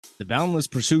The Boundless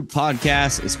Pursuit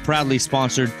podcast is proudly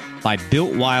sponsored by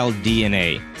Built Wild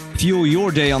DNA. Fuel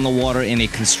your day on the water in a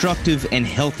constructive and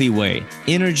healthy way.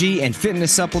 Energy and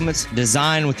fitness supplements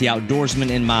designed with the outdoorsman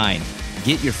in mind.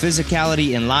 Get your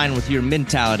physicality in line with your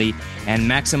mentality and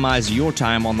maximize your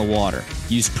time on the water.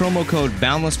 Use promo code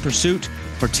Boundless Pursuit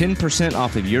for 10%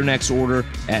 off of your next order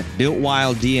at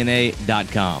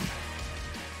BuiltWildDNA.com.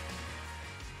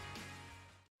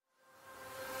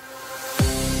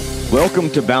 Welcome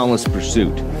to Boundless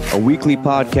Pursuit, a weekly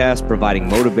podcast providing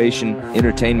motivation,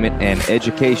 entertainment, and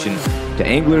education to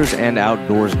anglers and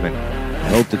outdoorsmen. I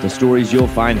hope that the stories you'll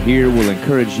find here will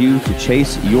encourage you to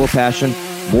chase your passion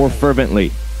more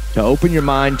fervently, to open your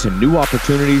mind to new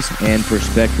opportunities and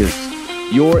perspectives.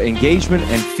 Your engagement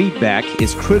and feedback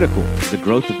is critical to the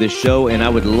growth of this show, and I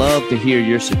would love to hear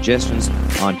your suggestions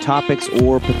on topics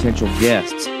or potential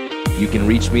guests. You can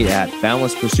reach me at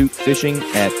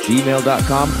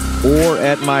boundlesspursuitfishing@gmail.com or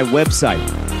at my website,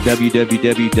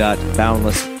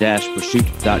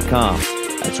 www.boundless-pursuit.com.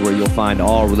 That's where you'll find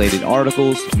all related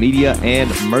articles, media,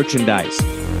 and merchandise.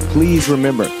 Please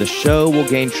remember, the show will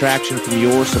gain traction from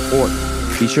your support.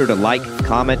 Be sure to like,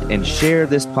 comment, and share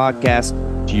this podcast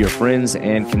to your friends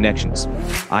and connections.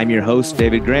 I'm your host,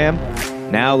 David Graham.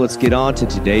 Now let's get on to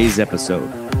today's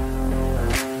episode.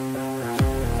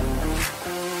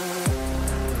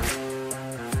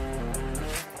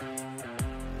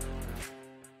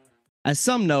 As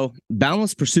some know,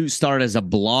 Boundless Pursuit started as a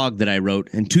blog that I wrote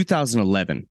in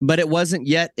 2011, but it wasn't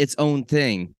yet its own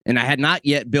thing, and I had not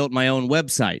yet built my own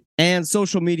website, and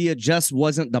social media just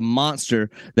wasn't the monster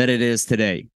that it is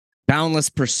today. Boundless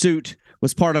Pursuit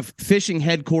was part of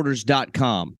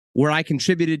fishingheadquarters.com, where I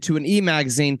contributed to an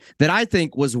e-magazine that I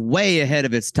think was way ahead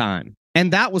of its time,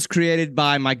 and that was created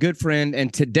by my good friend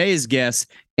and today's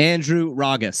guest, Andrew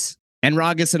Ragas. And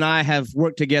Ragas and I have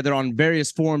worked together on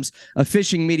various forms of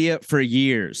fishing media for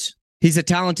years. He's a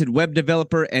talented web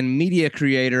developer and media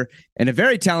creator and a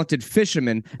very talented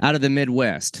fisherman out of the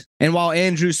Midwest. And while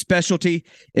Andrew's specialty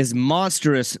is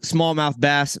monstrous smallmouth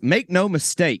bass, make no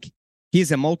mistake,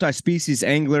 he's a multi-species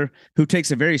angler who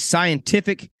takes a very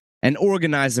scientific and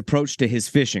organized approach to his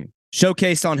fishing.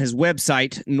 Showcased on his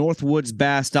website,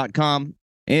 northwoodsbass.com,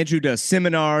 Andrew does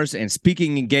seminars and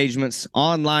speaking engagements,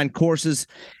 online courses,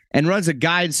 and runs a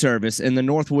guide service in the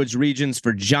Northwoods regions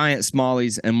for giant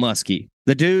smallies and muskie.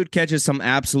 The dude catches some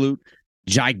absolute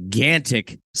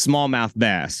gigantic smallmouth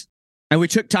bass. And we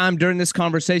took time during this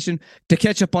conversation to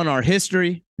catch up on our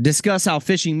history, discuss how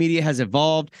fishing media has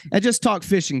evolved, and just talk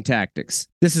fishing tactics.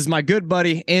 This is my good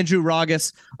buddy, Andrew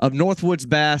Ragas of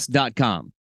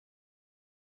northwoodsbass.com.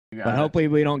 But hopefully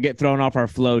we don't get thrown off our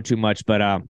flow too much. But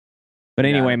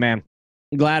anyway, man,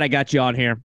 I'm glad I got you on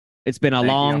here. It's been a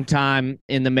long time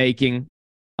in the making.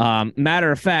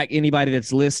 Matter of fact, anybody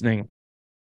that's listening,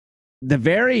 the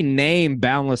very name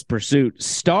Boundless Pursuit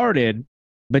started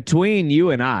between you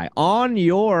and I on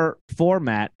your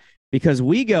format because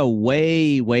we go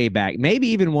way, way back. Maybe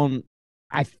even when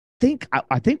I think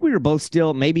we were both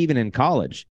still maybe even in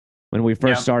college when we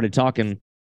first started talking,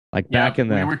 like back in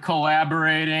the... We were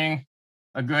collaborating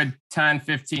a good 10,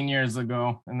 15 years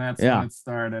ago, and that's when it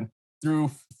started.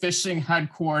 Through Fishing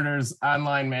Headquarters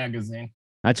online magazine.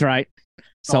 That's right.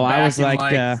 So I was like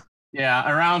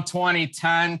around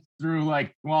 2010 through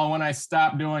when I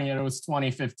stopped doing it, it was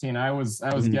 2015. I was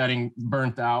getting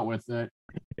burnt out with it.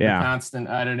 Yeah. The constant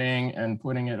editing and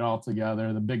putting it all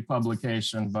together, the big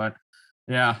publication. But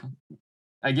yeah,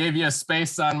 I gave you a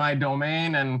space on my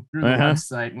domain and through the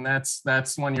website, and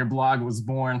that's when your blog was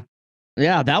born.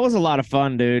 Yeah, that was a lot of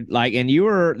fun, dude.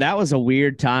 That was a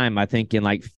weird time, I think, in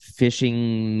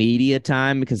fishing media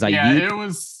time because it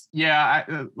was. Yeah,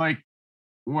 I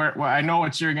know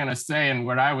what you're gonna say, and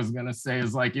what I was gonna say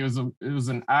is it was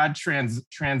an odd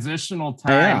transitional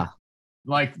time.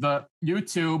 Yeah. The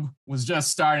YouTube was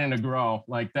just starting to grow.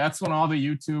 That's when all the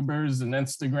YouTubers and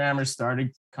Instagrammers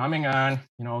started coming on.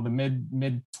 The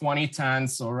mid 2010s,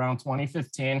 so around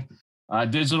 2015.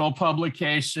 Digital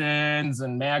publications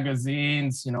and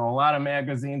magazines, a lot of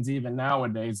magazines even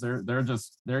nowadays, they're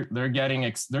going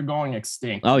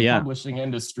extinct. Oh yeah. The publishing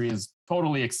industry is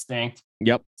totally extinct.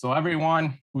 Yep. So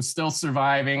everyone who's still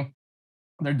surviving,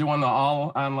 they're doing the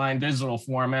all online digital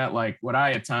format, like what I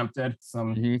attempted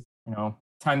 10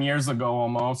 years ago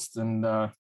almost. And,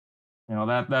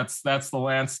 that's the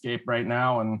landscape right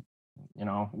now. And,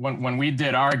 when we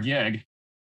did our gig,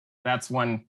 that's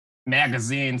when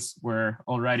magazines were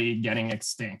already getting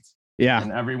extinct. Yeah.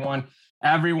 And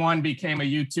everyone became a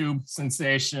YouTube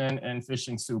sensation and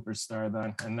fishing superstar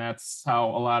then. And that's how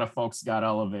a lot of folks got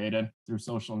elevated through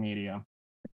social media.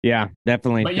 Yeah,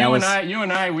 definitely. But you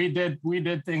and I, we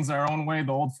did things our own way,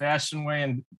 the old fashioned way,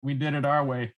 and we did it our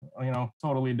way,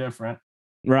 totally different.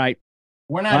 Right.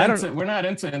 We're not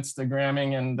into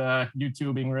Instagramming and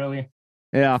YouTubing really.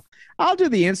 Yeah. I'll do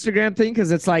the Instagram thing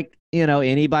because it's like,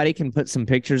 anybody can put some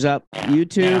pictures up.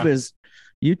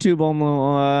 YouTube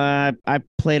almost, I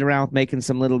played around with making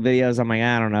some little videos. I'm like,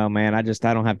 I don't know, man. I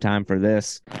don't have time for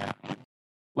this.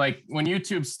 Like when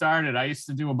YouTube started, I used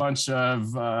to do a bunch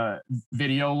of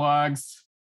video logs.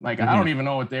 Like, I don't even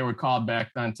know what they were called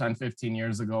back then, 10, 15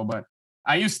 years ago, but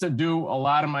I used to do a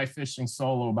lot of my fishing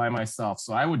solo by myself.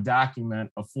 So I would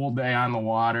document a full day on the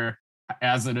water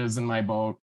as it is in my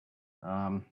boat.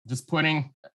 Just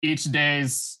putting each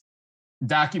day's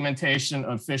documentation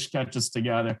of fish catches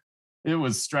together. It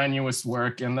was strenuous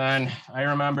work. And then I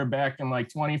remember back in like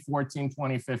 2014,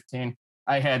 2015,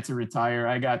 I had to retire.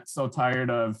 I got so tired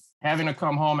of having to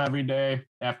come home every day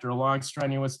after a long,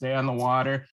 strenuous day on the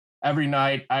water. Every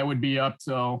night I would be up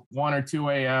till 1 or 2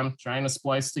 a.m. trying to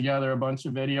splice together a bunch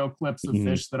of video clips of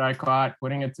fish that I caught,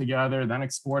 putting it together, then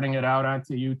exporting it out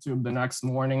onto YouTube the next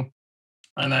morning,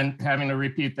 and then having to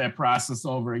repeat that process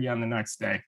over again the next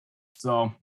day.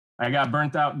 So I got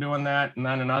burnt out doing that. And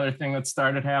then another thing that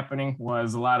started happening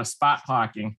was a lot of spot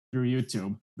hawking through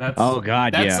YouTube. That's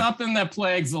something that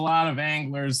plagues a lot of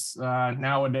anglers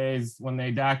nowadays when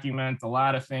they document a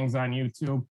lot of things on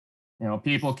YouTube.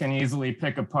 People can easily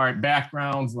pick apart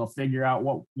backgrounds. They'll figure out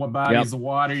what bodies of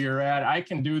water you're at. I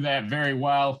can do that very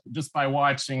well just by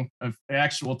watching an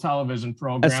actual television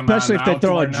program. Especially if they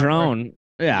throw a drone.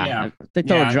 Yeah. If they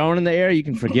throw a drone in the air, you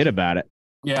can forget about it.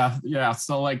 Yeah.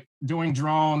 So like doing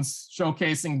drones,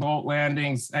 showcasing boat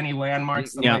landings, any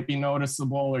landmarks that might be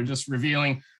noticeable, or just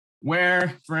revealing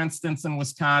where, for instance, in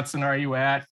Wisconsin are you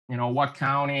at? What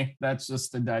county? That's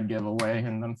just a dead giveaway.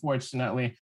 And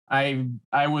unfortunately, I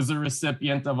was a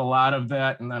recipient of a lot of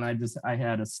that, and then I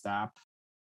had to stop.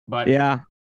 But yeah,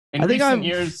 in recent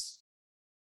years,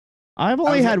 I've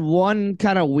only had one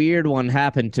kind of weird one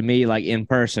happen to me, like in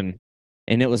person,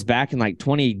 and it was back in like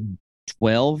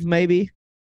 2012, maybe.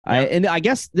 And I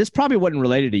guess this probably wasn't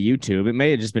related to YouTube. It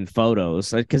may have just been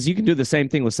photos, because you can do the same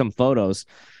thing with some photos.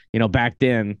 Back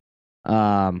then,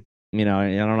 I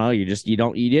don't know. You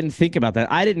didn't think about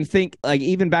that. I didn't think, like,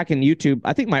 even back in YouTube,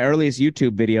 I think my earliest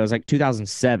YouTube video is like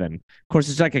 2007. Of course,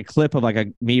 it's like a clip of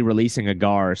like me releasing a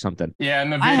gar or something. Yeah,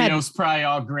 and the video's probably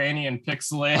all grainy and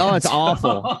pixelated. Oh, it's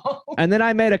awful. And then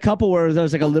I made a couple where there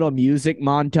was like a little music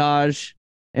montage,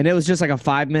 and it was just like a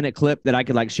 5-minute clip that I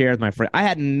could like share with my friend. I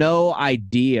had no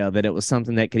idea that it was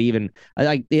something that could even,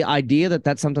 like, the idea that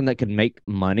that's something that could make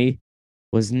money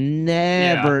was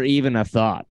never even a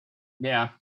thought. Yeah.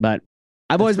 But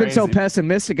I've always been so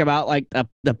pessimistic about like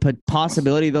the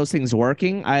possibility of those things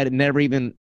working. I had never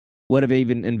even would have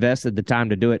even invested the time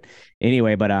to do it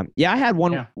anyway. But I had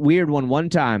one weird one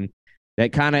time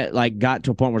that kind of like got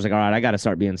to a point where I was like, all right, I got to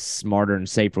start being smarter and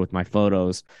safer with my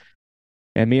photos.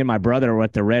 And me and my brother were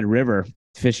at the Red River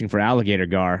fishing for alligator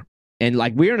gar, and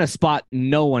like we were in a spot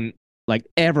no one like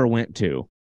ever went to.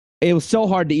 It was so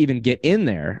hard to even get in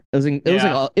there.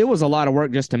 It was a lot of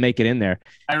work just to make it in there.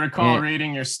 I recall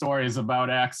reading your stories about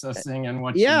accessing and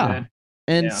what you did.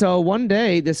 And so one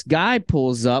day this guy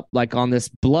pulls up like on this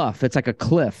bluff. It's like a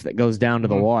cliff that goes down to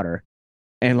the water.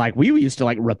 And like we used to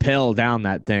like rappel down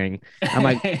that thing. I'm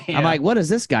like, what is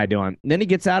this guy doing? And then he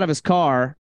gets out of his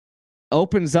car,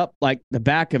 opens up like the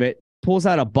back of it, pulls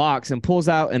out a box and pulls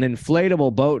out an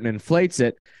inflatable boat and inflates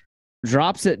it,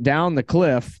 drops it down the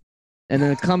cliff. And then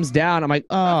it comes down. I'm like,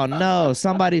 oh, no,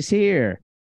 somebody's here.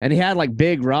 And he had like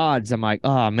big rods. I'm like,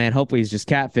 oh, man, hopefully he's just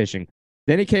catfishing.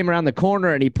 Then he came around the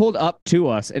corner and he pulled up to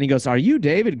us and he goes, are you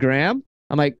David Graham?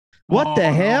 I'm like, what the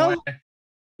hell? No.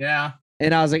 Yeah.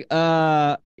 And I was like,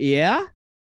 yeah.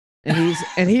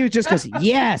 And he just goes,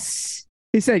 yes.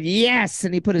 He said, yes.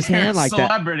 And he put his hand like that.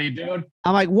 Celebrity, dude.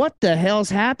 I'm like, what the hell's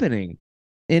happening?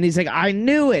 And he's like, I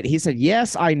knew it. He said,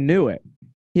 yes, I knew it.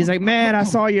 He's like, man, I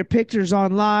saw your pictures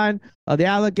online of the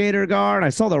alligator gar, and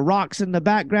I saw the rocks in the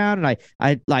background, and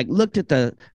I like looked at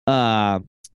the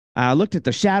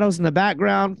shadows in the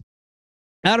background.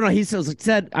 I don't know. He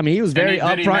said, I mean, he was very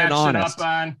upfront and honest.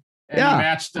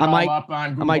 Matched it all up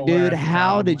on Google. I'm like, dude,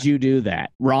 how did you do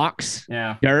that? Rocks,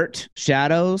 dirt,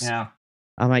 shadows. Yeah.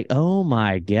 I'm like, oh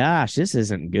my gosh, this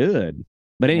isn't good.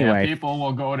 But anyway, people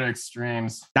will go to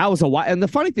extremes. That was a while. And the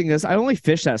funny thing is, I only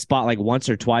fished that spot like once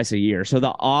or twice a year. So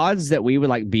the odds that we would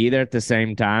like be there at the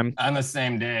same time on the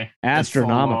same day,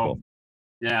 astronomical.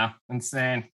 Yeah,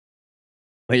 insane.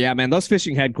 But yeah, man, those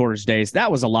fishing headquarters days,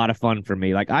 that was a lot of fun for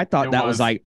me. Like I thought that was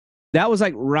like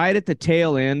right at the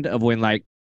tail end of when like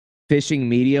fishing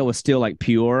media was still like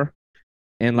pure.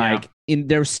 And like,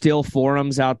 there's still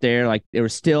forums out there. Like there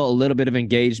was still a little bit of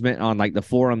engagement on like the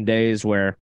forum days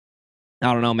where,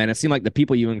 I don't know, man, it seemed like the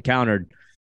people you encountered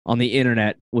on the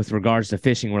internet with regards to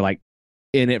fishing were like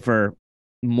in it for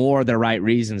more of the right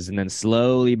reasons. And then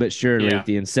slowly but surely with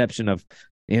the inception of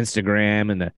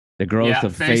Instagram and the growth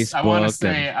of Facebook.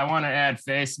 I want to add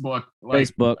Facebook.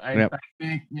 Facebook. I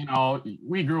think,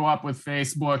 we grew up with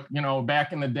Facebook,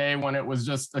 back in the day when it was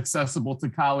just accessible to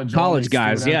college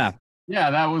guys. Students.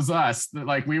 Yeah, that was us.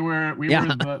 Like we were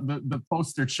the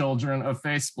poster children of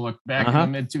Facebook back in the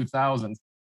mid 2000s.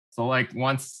 So like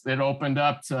once it opened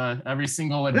up to every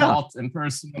single adult and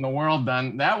person in the world,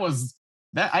 then that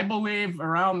I believe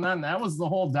around then, that was the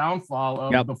whole downfall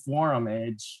of the forum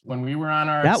age when we were on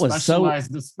our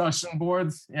specialized discussion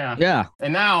boards. Yeah. Yeah.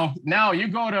 And now you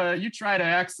try to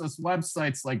access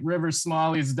websites like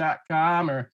riversmallies.com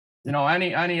or,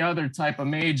 any other type of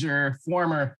major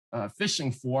former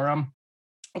fishing forum.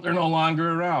 They're no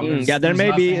longer around. There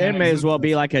may as well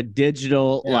be like a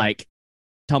digital, like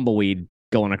tumbleweed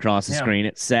going across the screen.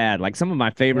 It's sad. Like some of my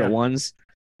favorite ones,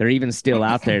 they're even still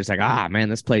out there. It's like, man,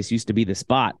 this place used to be the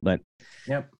spot. But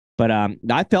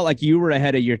I felt like you were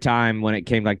ahead of your time when it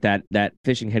came like that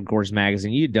Fishing Headquarters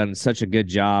magazine. You'd done such a good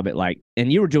job at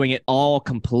and you were doing it all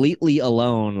completely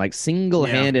alone, like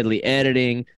single-handedly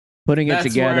editing, putting it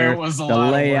together, the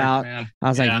layout. Work, I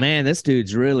was like, man, this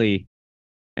dude's really.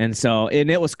 And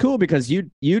it was cool because you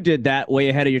did that way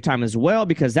ahead of your time as well,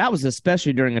 because that was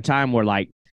especially during a time where like,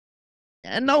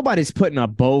 and nobody's putting a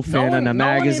bowfin in a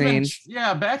magazine.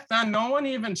 Back then, no one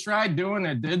even tried doing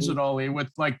it digitally with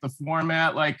like the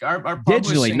format, like our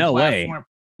digitally, no platform. way.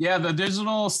 Yeah, the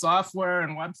digital software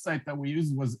and website that we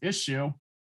used was Issue,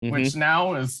 which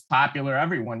now is popular.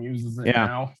 Everyone uses it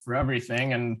now for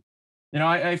everything. And,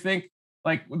 I think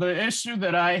like the issue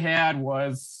that I had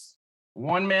was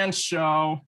one-man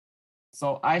show.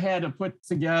 So I had to put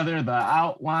together the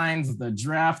outlines, the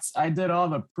drafts. I did all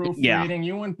the proofreading.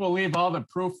 You wouldn't believe all the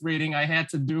proofreading I had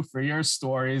to do for your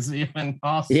stories, even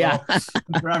also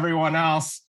for everyone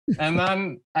else. And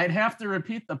then I'd have to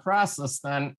repeat the process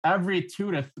then every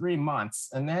 2 to 3 months.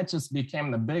 And that just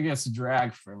became the biggest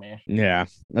drag for me. Yeah,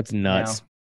 that's nuts.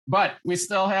 But we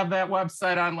still have that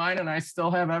website online, and I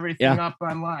still have everything up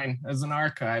online as an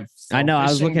archive. So I know. I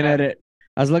was looking at it.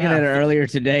 I was looking at it earlier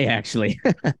today, actually.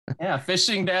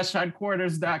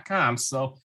 fishing-headquarters.com.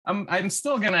 So I'm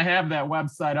still going to have that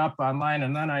website up online.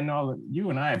 And then I know that you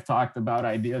and I have talked about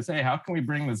ideas. Hey, how can we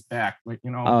bring this back? But,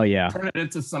 turn it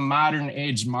into some modern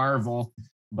age marvel.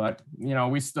 But,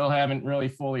 we still haven't really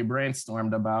fully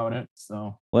brainstormed about it.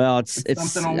 So, well, it's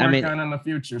something to work on in the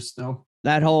future still.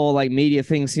 That whole like media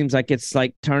thing seems like it's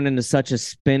like turned into such a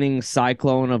spinning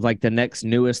cyclone of like the next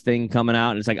newest thing coming out.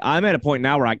 And it's like, I'm at a point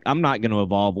now where I'm not going to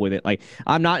evolve with it. Like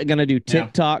I'm not going to do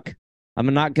TikTok.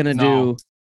 I'm not going to do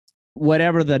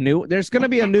whatever there's going to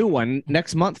be a new one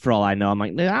next month for all I know. I'm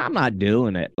like, I'm not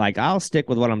doing it. Like I'll stick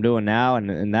with what I'm doing now.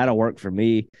 And that'll work for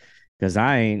me because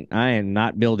I am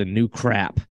not building new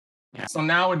crap. So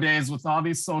nowadays, with all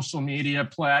these social media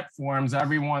platforms,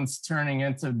 everyone's turning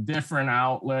into different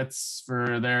outlets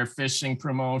for their fishing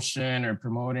promotion or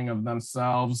promoting of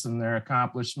themselves and their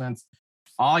accomplishments.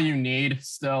 All you need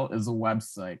still is a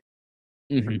website.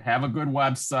 Have a good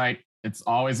website. It's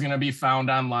always going to be found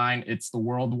online. It's the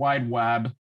World Wide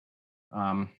Web.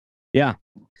 That's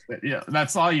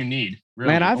all you need.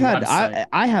 Really, man,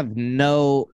 I have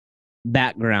no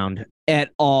background at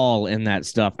all in that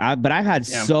stuff. But I've had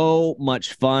so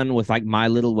much fun with like my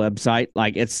little website.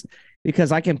 Like it's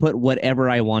because I can put whatever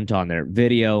I want on there: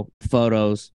 video,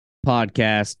 photos,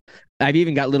 podcast. I've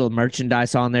even got little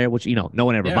merchandise on there, which no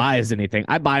one ever buys anything.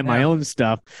 I buy my own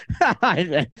stuff.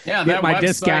 Get my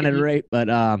discounted rate. But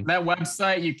that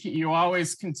website, you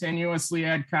always continuously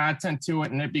add content to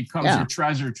it, and it becomes your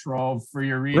treasure trove for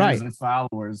your readers and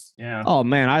followers. Yeah. Oh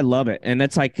man, I love it, and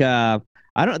it's like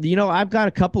I've got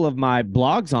a couple of my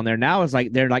blogs on there now. It's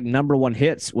like they're like #1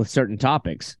 hits with certain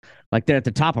topics. Like they're at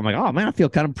the top. I'm like, oh man, I feel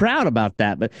kind of proud about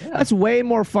that. But that's way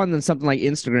more fun than something like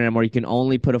Instagram where you can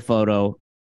only put a photo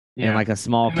and like a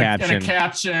small caption. And a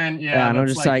caption, and I'm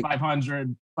just like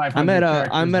 500. I'm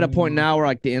at a point now where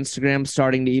like the Instagram's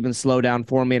starting to even slow down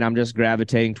for me, and I'm just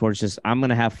gravitating towards just I'm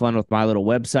gonna have fun with my little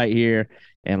website here,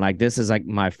 and like this is like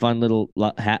my fun little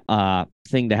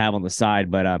thing to have on the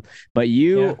side. But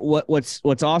you, what's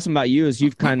awesome about you is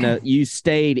you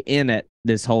stayed in it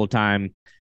this whole time,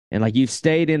 and like you've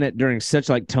stayed in it during such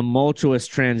like tumultuous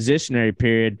transitionary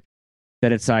period.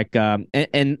 that it's like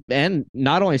and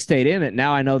not only stayed in it,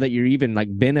 now I know that you're even like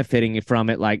benefiting from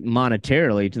it like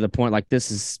monetarily to the point like this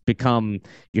has become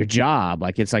your job,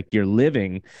 like it's like you're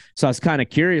living. So I was kind of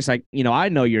curious, like, you know, I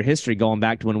know your history going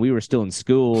back to when we were still in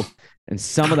school and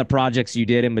some of the projects you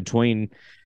did in between,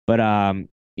 but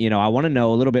you know, I want to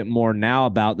know a little bit more now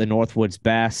about the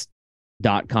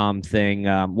northwoodsbass.com thing.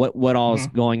 What all is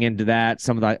going into that?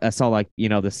 Some of the, I saw like, you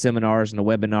know, the seminars and the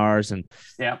webinars, and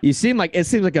it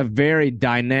seems like a very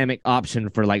dynamic option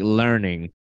for like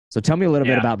learning. So tell me a little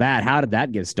bit about that. How did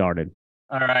that get started?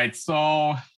 All right.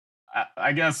 So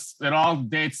I guess it all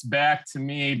dates back to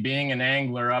me being an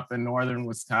angler up in northern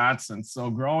Wisconsin. So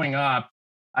growing up,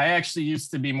 I actually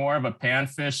used to be more of a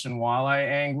panfish and walleye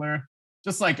angler,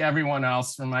 just like everyone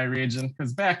else from my region.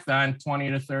 Because back then,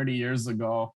 20 to 30 years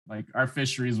ago, like our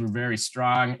fisheries were very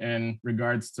strong in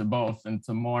regards to both and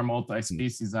to more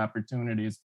multi-species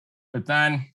opportunities. But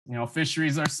then, you know,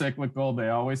 fisheries are cyclical. They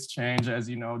always change, as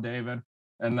you know, David.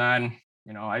 And then,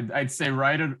 you know, I'd say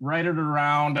right at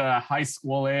around high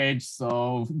school age.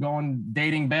 So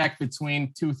dating back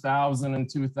between 2000 and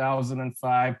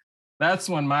 2005, that's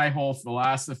when my whole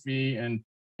philosophy and,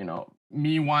 you know,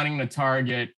 me wanting to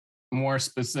target more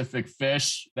specific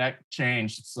fish, that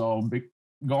changed. So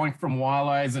going from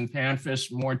walleyes and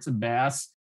panfish more to bass,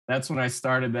 that's when I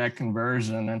started that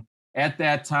conversion. And at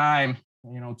that time,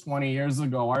 you know, 20 years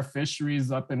ago, our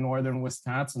fisheries up in northern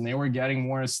Wisconsin, they were getting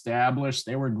more established.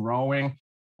 They were growing.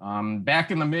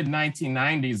 Back in the mid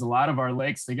 1990s, a lot of our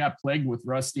lakes, they got plagued with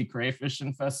rusty crayfish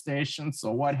infestation.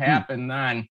 So what happened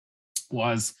then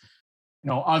was, you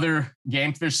know, other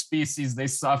game fish species, they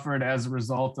suffered as a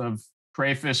result of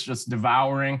crayfish just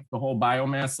devouring the whole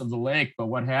biomass of the lake. But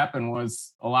what happened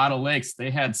was a lot of lakes,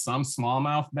 they had some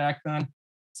smallmouth back then.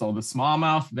 So the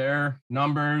smallmouth, their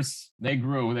numbers, they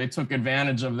grew. They took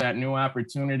advantage of that new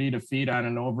opportunity to feed on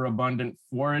an overabundant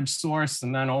forage source.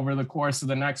 And then over the course of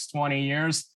the next 20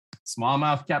 years,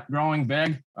 smallmouth kept growing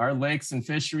big. Our lakes and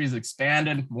fisheries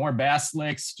expanded. More bass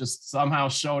lakes just somehow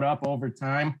showed up over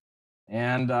time.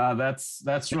 And that's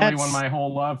really when my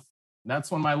whole love,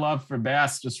 that's when my love for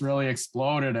bass just really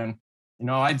exploded. And, you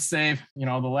know, I'd say, you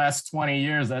know, the last 20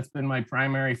 years, that's been my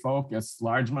primary focus,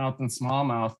 largemouth and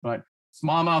smallmouth. But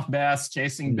smallmouth bass,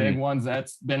 chasing big ones,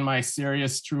 that's been my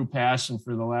serious, true passion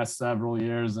for the last several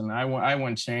years. And I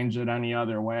wouldn't change it any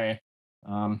other way.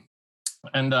 I'd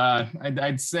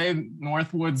say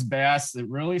Northwoods bass, it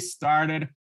really started,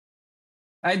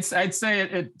 I'd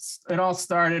say it all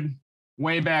started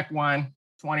way back when,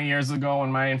 20 years ago,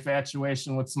 when my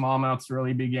infatuation with smallmouths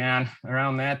really began.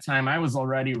 Around that time, I was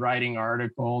already writing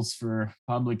articles for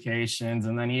publications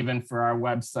and then even for our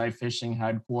website, Fishing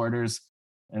Headquarters.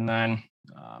 And then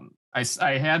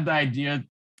I had the idea.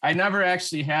 I never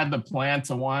actually had the plan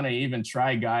to want to even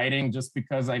try guiding, just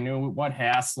because I knew what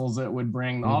hassles it would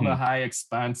bring, all the high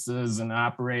expenses and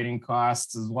operating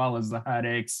costs, as well as the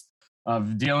headaches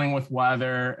of dealing with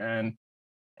weather and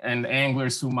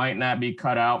anglers who might not be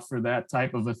cut out for that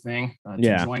type of a thing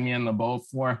to join me in the boat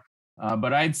for.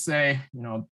 But I'd say, you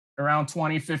know, around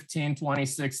 2015,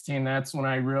 2016, that's when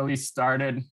I really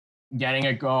started getting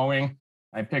it going.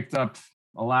 I picked up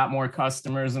a lot more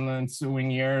customers in the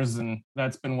ensuing years, and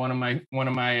that's been one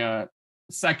of my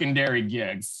secondary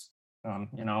gigs.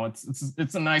 You know,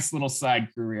 it's a nice little side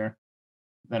career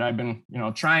that I've been, you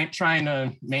know, trying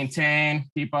to maintain,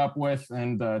 keep up with,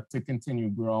 and to continue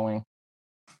growing.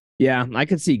 Yeah, I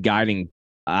could see guiding.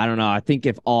 I don't know. I think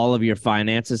if all of your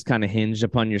finances kind of hinged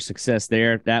upon your success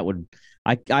there, that would,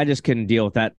 I just couldn't deal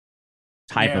with that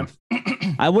type of,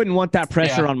 I wouldn't want that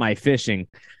pressure on my fishing.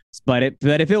 But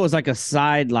if it was like a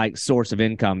side like source of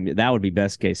income, that would be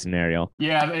best case scenario.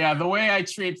 Yeah. The way I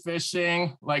treat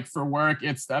fishing, like for work,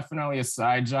 it's definitely a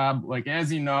side job. Like,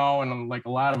 as you know, and like a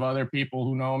lot of other people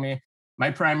who know me, my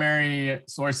primary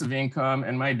source of income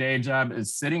and my day job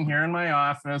is sitting here in my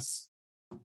office.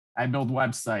 I build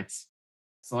websites.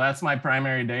 So that's my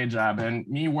primary day job. And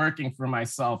me working for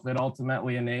myself, it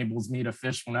ultimately enables me to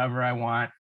fish whenever I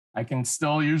want. I can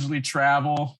still usually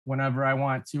travel whenever I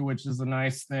want to, which is a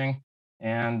nice thing.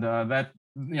 And that,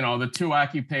 you know, the two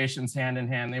occupations hand in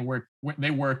hand,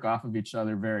 they work off of each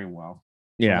other very well.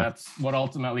 Yeah. So that's what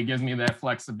ultimately gives me that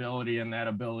flexibility and that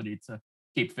ability to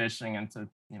keep fishing and to,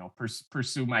 you know,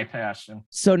 pursue my passion.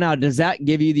 So now, does that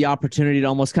give you the opportunity to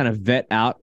almost kind of vet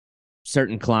out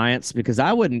certain clients? Because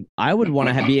I would want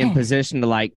to be in position to,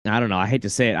 like, I don't know, I hate to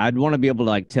say it, I'd want to be able to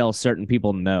like tell certain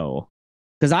people no.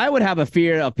 Because I would have a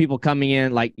fear of people coming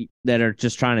in like that are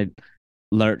just trying to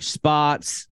lurch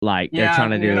spots? Like they're Yeah,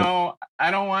 trying to do. I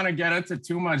don't want to get into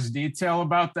too much detail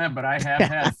about that, but I have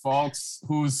had folks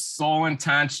whose sole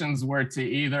intentions were to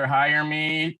either hire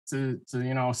me to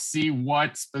see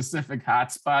what specific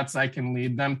hotspots I can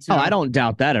lead them to. Oh, I don't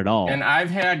doubt that at all. And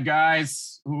I've had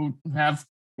guys who have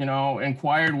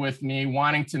inquired with me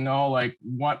wanting to know like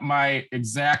what my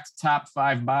exact top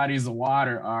 5 bodies of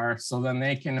water are, so then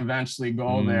they can eventually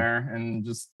go there and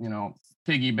just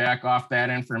piggyback off that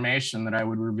information that I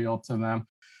would reveal to them.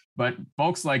 But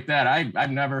folks like that,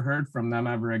 I've never heard from them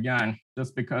ever again,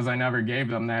 just because I never gave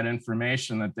them that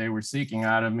information that they were seeking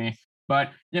out of me.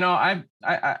 But I'm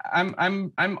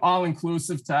all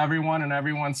inclusive to everyone and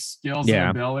everyone's skills and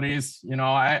abilities.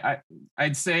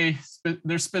 I'd say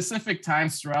there's specific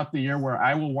times throughout the year where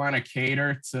I will want to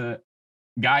cater to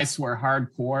guys who are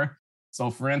hardcore. So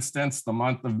for instance, the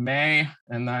month of May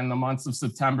and then the months of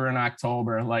September and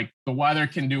October, like the weather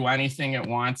can do anything it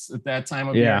wants at that time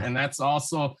of year. And that's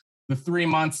also the 3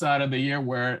 months out of the year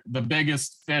where the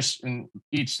biggest fish in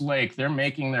each lake, they're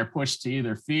making their push to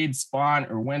either feed, spawn,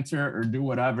 or winter, or do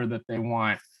whatever that they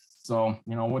want. So,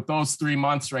 with those 3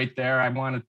 months right there, I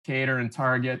want to cater and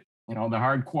target, the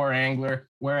hardcore angler.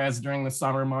 Whereas during the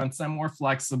summer months, I'm more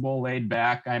flexible, laid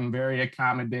back. I'm very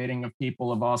accommodating of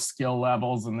people of all skill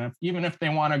levels. And even if they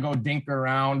want to go dink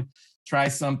around, try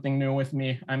something new with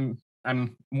me, I'm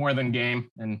more than game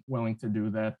and willing to do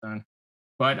that then.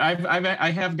 But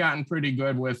I have gotten pretty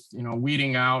good with,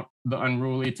 weeding out the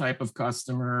unruly type of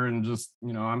customer, and just,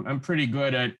 I'm pretty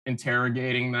good at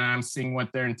interrogating them, seeing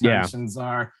what their intentions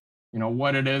are,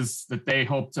 what it is that they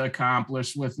hope to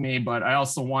accomplish with me. But I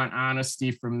also want honesty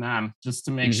from them, just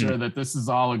to make sure that this is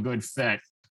all a good fit.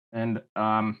 And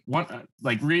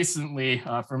recently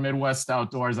for Midwest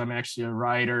Outdoors, I'm actually a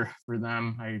writer for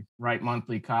them. I write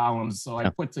monthly columns. So I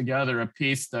put together a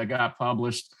piece that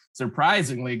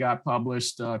surprisingly got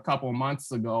published a couple of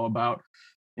months ago about,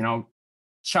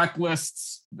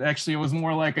 checklists. Actually, it was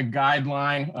more like a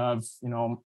guideline of,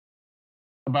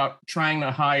 about trying to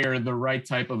hire the right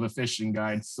type of a fishing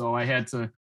guide. So I had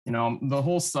to, the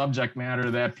whole subject matter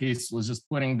of that piece was just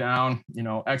putting down,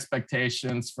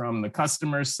 expectations from the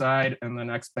customer's side and then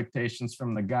expectations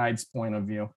from the guide's point of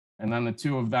view. And then the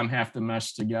two of them have to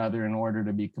mesh together in order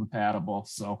to be compatible.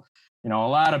 So, a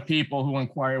lot of people who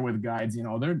inquire with guides,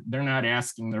 they're not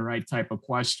asking the right type of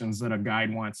questions that a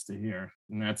guide wants to hear.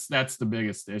 And that's the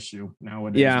biggest issue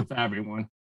nowadays with everyone.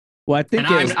 Well, I think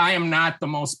I am not the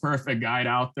most perfect guide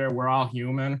out there. We're all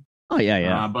human. Oh,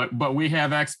 yeah. But we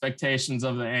have expectations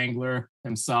of the angler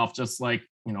himself, just like,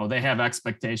 they have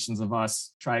expectations of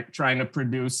us trying to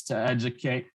produce, to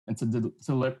educate, and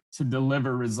to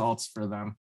deliver results for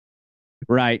them.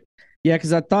 Right. Yeah,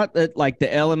 because I thought that like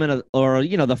the element of, or,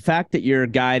 the fact that you're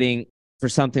guiding for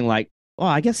something like, well,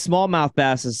 I guess smallmouth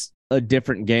bass is a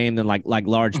different game than like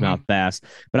largemouth bass.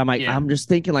 But I'm just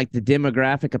thinking like the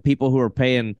demographic of people who are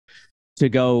paying to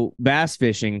go bass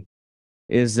fishing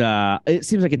is it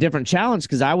seems like a different challenge,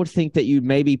 because I would think that you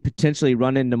maybe potentially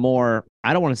run into more,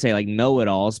 I don't want to say like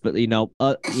know-it-alls, but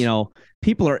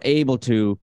people are able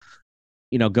to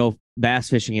go bass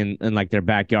fishing in like their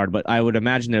backyard, but I would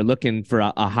imagine they're looking for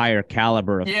a higher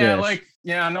caliber of fish.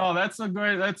 That's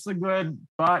a good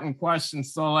thought and question.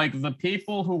 So like the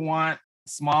people who want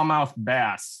smallmouth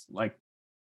bass, like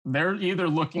they're either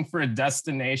looking for a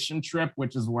destination trip,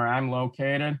 which is where I'm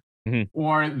located,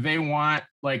 or they want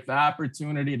like the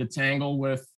opportunity to tangle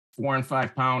with 4 and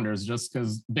 5 pounders, just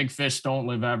because big fish don't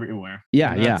live everywhere.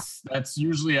 That's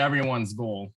usually everyone's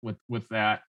goal with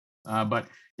that. But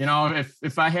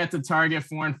if I had to target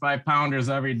 4 and 5 pounders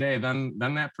every day, then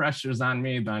that pressure's on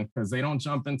me then, because they don't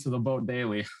jump into the boat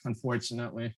daily,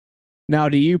 unfortunately. Now,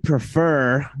 do you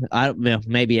prefer?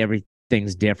 Maybe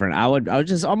everything's different.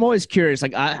 I'm always curious.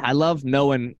 Like I love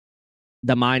knowing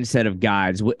the mindset of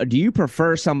guides. Do you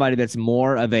prefer somebody that's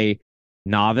more of a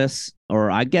novice,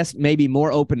 or I guess maybe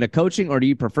more open to coaching, or do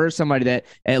you prefer somebody that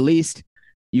at least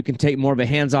you can take more of a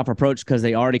hands-off approach because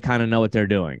they already kind of know what they're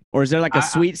doing? Or is there like a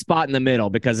sweet spot in the middle?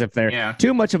 Because if they're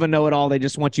too much of a know-it-all, they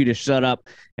just want you to shut up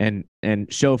and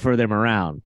chauffeur them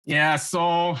around. Yeah,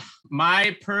 so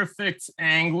my perfect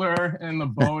angler in the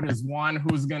boat is one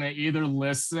who's going to either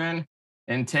listen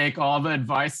and take all the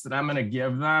advice that I'm going to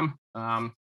give them.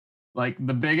 Like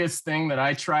the biggest thing that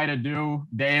I try to do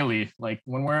daily, like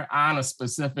when we're on a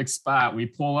specific spot, we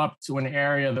pull up to an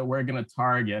area that we're going to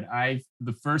target.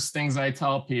 The first things I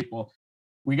tell people,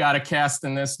 we got to cast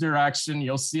in this direction.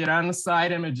 You'll see it on the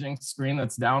side imaging screen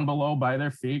that's down below by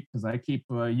their feet, because I keep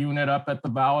a unit up at the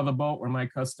bow of the boat where my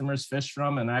customers fish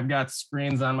from, and I've got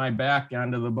screens on my back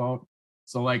end of the boat.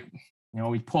 So like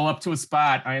We pull up to a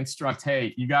spot. I instruct,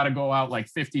 hey, you got to go out like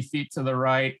 50 feet to the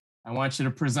right. I want you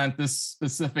to present this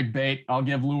specific bait. I'll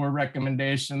give lure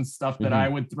recommendations, stuff that I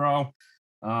would throw.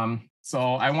 So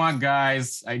I want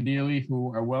guys ideally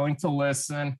who are willing to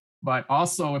listen, but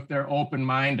also if they're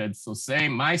open-minded. So say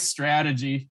my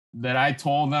strategy that I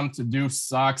told them to do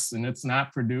sucks and it's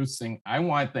not producing. I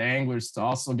want the anglers to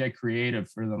also get creative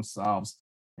for themselves.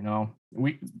 The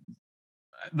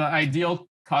ideal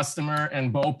customer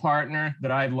and bow partner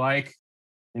that I'd like,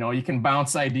 you can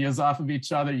bounce ideas off of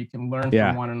each other. You can learn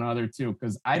from one another too,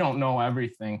 because I don't know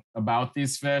everything about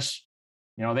these fish.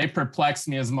 They perplex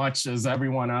me as much as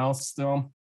everyone else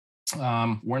still.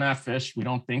 We're not fish. We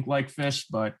don't think like fish,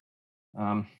 but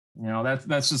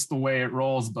that's just the way it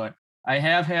rolls. But I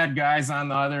have had guys on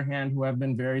the other hand who have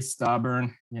been very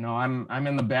stubborn. I'm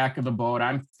in the back of the boat.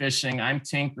 I'm fishing. I'm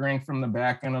tinkering from the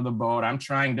back end of the boat. I'm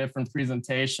trying different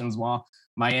presentations while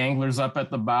my angler's up at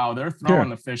the bow. They're throwing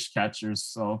the fish catchers.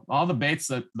 So all the baits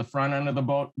that the front end of the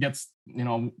boat gets,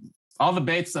 all the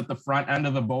baits that the front end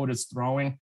of the boat is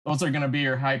throwing, those are going to be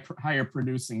your higher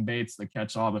producing baits that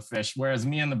catch all the fish. Whereas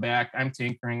me in the back, I'm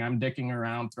tinkering, I'm dicking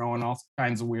around, throwing all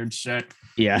kinds of weird shit.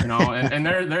 Yeah. And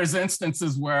there's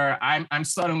instances where I'm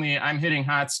hitting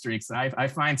hot streaks. I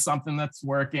find something that's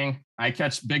working. I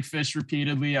catch big fish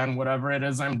repeatedly on whatever it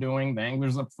is I'm doing. The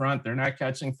anglers up front, they're not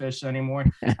catching fish anymore.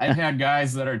 I've had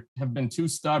guys that have been too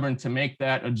stubborn to make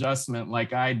that adjustment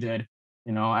like I did.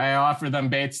 I offer them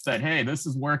baits that, hey, this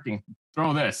is working.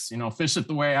 Throw this, fish it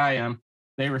the way I am.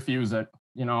 They refuse it,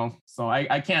 so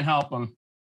I can't help them.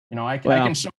 I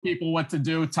can show people what to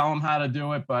do, tell them how to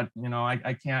do it, but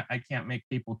I can't make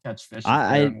people catch fish.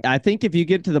 I think if you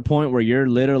get to the point where you're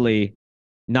literally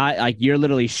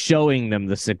showing them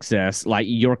the success, like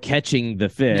you're catching the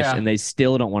fish and they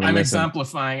still don't want to listen. I'm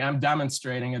exemplifying, I'm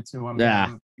demonstrating it to them.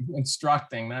 I'm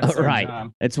instructing. That's right.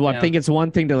 Job. I think it's one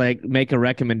thing to like make a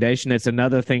recommendation. It's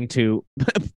another thing to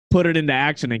put it into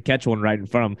action and catch one right in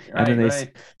front of them, and then they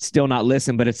still not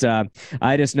listen. But it's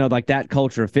I just know like that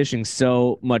culture of fishing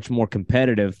so much more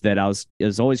competitive that I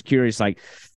was always curious, like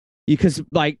because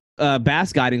like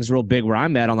bass guiding is real big where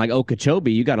I'm at on like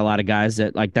Okeechobee. You got a lot of guys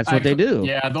that like that's what they do.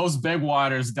 Yeah, those big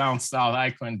waters down south, I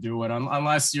couldn't do it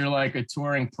unless you're like a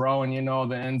touring pro and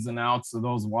the ins and outs of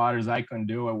those waters. I couldn't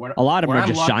do it. A lot of them are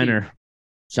just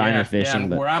shiner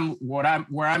fishing. Yeah.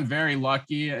 Where I'm very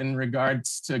lucky in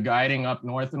regards to guiding up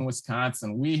north in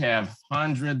Wisconsin, we have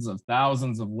hundreds of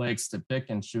thousands of lakes to pick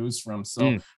and choose from.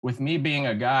 So with me being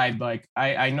a guide, like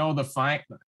I know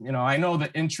I know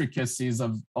the intricacies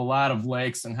of a lot of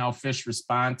lakes and how fish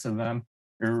respond to them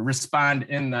or respond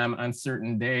in them on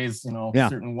certain days,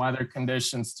 certain weather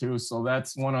conditions too. So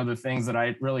that's one of the things that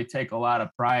I really take a lot of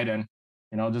pride in.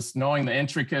 Just knowing the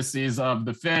intricacies of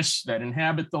the fish that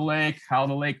inhabit the lake, how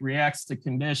the lake reacts to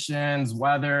conditions,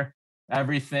 weather,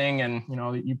 everything. And,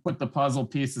 you put the puzzle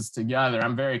pieces together.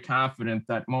 I'm very confident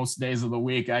that most days of the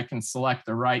week, I can select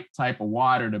the right type of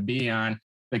water to be on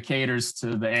that caters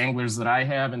to the anglers that I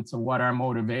have and to what our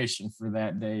motivation for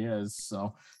that day is.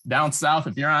 So down south,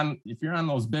 if you're on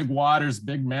those big waters,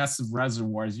 big massive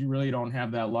reservoirs, you really don't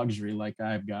have that luxury like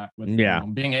I've got with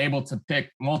being able to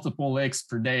pick multiple lakes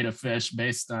per day to fish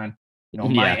based on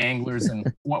my anglers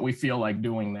and what we feel like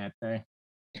doing that day.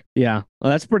 Yeah,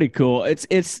 well, that's pretty cool.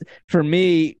 It's for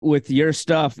me with your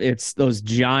stuff, it's those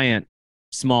giant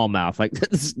smallmouth. Like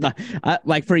this is not,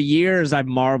 like for years I've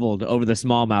marveled over the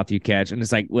smallmouth you catch, and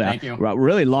it's like, well,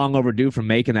 really long overdue from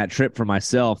making that trip for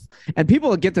myself. And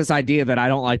people get this idea that I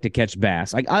don't like to catch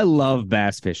bass. Like I love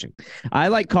bass fishing. I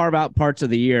like carve out parts of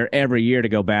the year every year to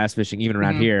go bass fishing, even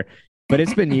around here. But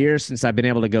it's been years since I've been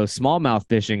able to go smallmouth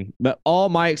fishing. But all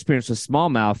my experience with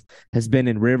smallmouth has been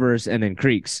in rivers and in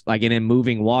creeks, like in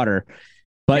moving water.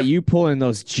 But you pulling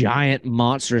those giant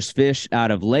monstrous fish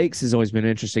out of lakes has always been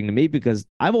interesting to me because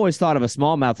I've always thought of a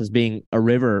smallmouth as being a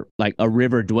river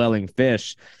dwelling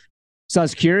fish. So I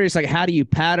was curious, like, how do you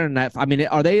pattern that? I mean,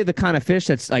 are they the kind of fish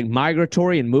that's like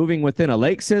migratory and moving within a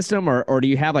lake system, or do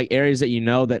you have like areas that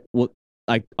that will,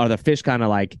 like, are the fish kind of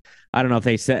like, I don't know if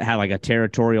they have like a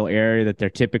territorial area that they're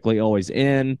typically always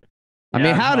in? I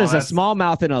mean, how does a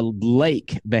smallmouth in a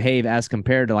lake behave as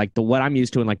compared to like what I'm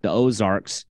used to in like the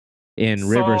Ozarks in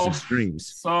rivers and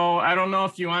streams? So I don't know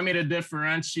if you want me to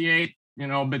differentiate,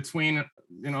 between,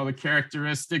 the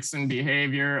characteristics and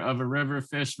behavior of a river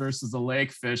fish versus a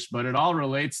lake fish, but it all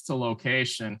relates to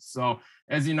location. So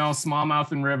as you know,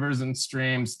 smallmouth in rivers and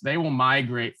streams, they will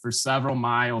migrate for several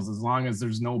miles as long as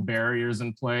there's no barriers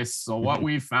in place. So what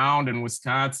we found in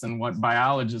Wisconsin, what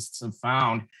biologists have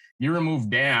found, you remove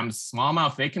dams,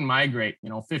 smallmouth, they can migrate,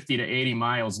 50 to 80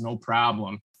 miles, no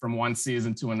problem. from one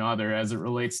season to another as it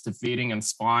relates to feeding and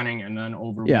spawning and then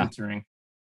overwintering.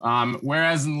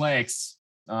 Whereas in lakes,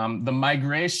 the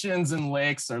migrations in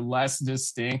lakes are less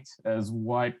distinct as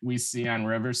what we see on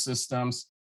river systems,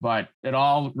 but it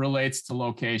all relates to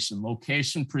location.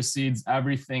 Location precedes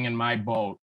everything in my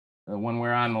boat when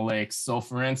we're on the lakes. So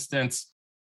for instance,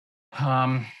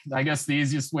 I guess the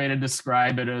easiest way to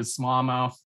describe it is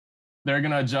smallmouth. They're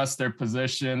going to adjust their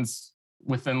positions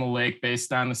within the lake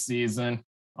based on the season,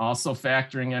 also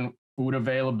factoring in food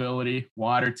availability,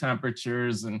 water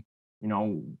temperatures, and,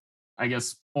 I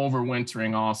guess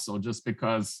overwintering also, just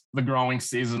because the growing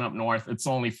season up north, it's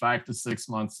only 5 to 6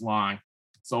 months long.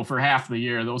 So for half the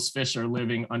year, those fish are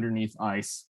living underneath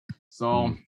ice.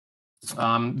 So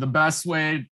the best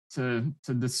way to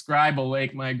describe a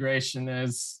lake migration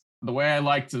is, the way I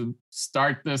like to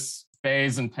start this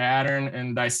phase and pattern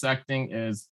and dissecting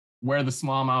is where the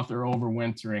smallmouth are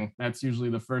overwintering. That's usually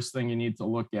the first thing you need to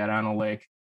look at on a lake.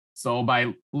 So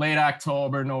by late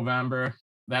October, November,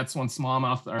 that's when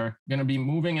smallmouth are going to be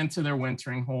moving into their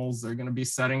wintering holes. They're going to be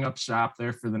setting up shop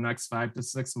there for the next 5 to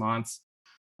 6 months.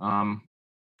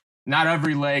 Not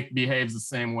every lake behaves the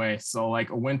same way. So like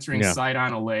a wintering site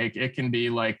on a lake, it can be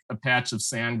like a patch of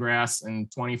sandgrass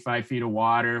and 25 feet of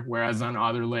water, whereas on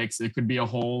other lakes, it could be a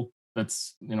hole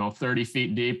that's 30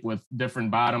 feet deep with different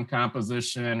bottom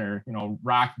composition, or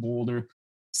rock, boulder,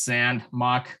 sand,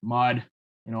 muck, mud,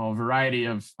 a variety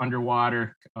of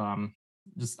underwater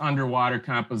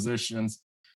compositions.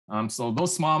 So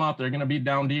those smallmouth, they're going to be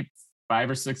down deep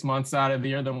 5 or 6 months out of the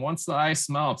year. Then once the ice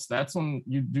melts, that's when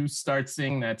you do start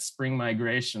seeing that spring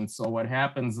migration. So what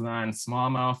happens on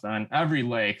smallmouth on every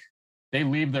lake, they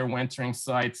leave their wintering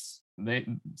sites.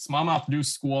 Smallmouth do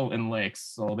school in lakes,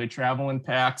 so they travel in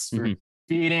packs for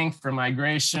feeding, for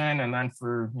migration, and then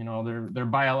for their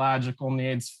biological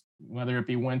needs, whether it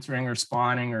be wintering or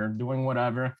spawning or doing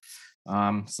whatever.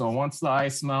 So once the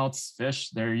ice melts, fish,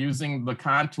 they're using the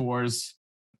contours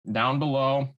down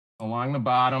below along the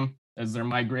bottom as their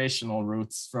migrational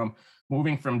routes, from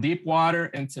moving from deep water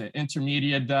into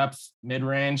intermediate depth,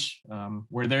 mid-range,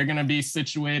 where they're going to be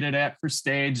situated at for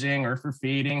staging or for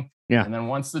feeding. Yeah. And then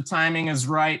once the timing is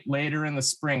right, later in the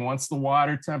spring, once the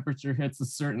water temperature hits a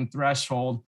certain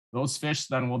threshold, those fish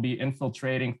then will be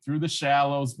infiltrating through the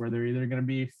shallows, where they're either going to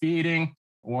be feeding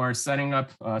or setting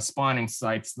up spawning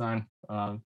sites then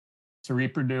to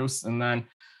reproduce. And then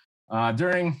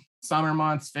during summer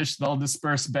months, fish, they'll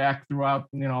disperse back throughout,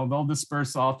 they'll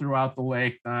disperse all throughout the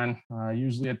lake. Then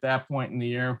usually at that point in the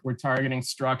year, we're targeting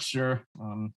structure.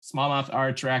 Smallmouth are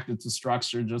attracted to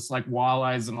structure, just like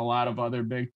walleyes and a lot of other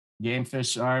big game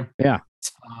fish are. Yeah.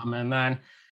 And then,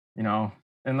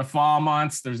 in the fall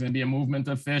months, there's going to be a movement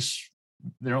of fish.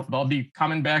 They'll be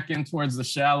coming back in towards the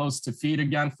shallows to feed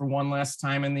again for one last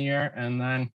time in the year. And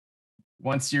then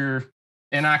once you're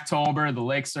in October, the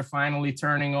lakes are finally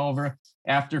turning over.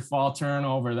 After fall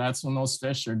turnover, that's when those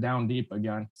fish are down deep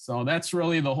again. So that's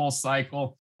really the whole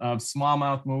cycle of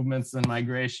smallmouth movements and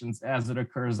migrations as it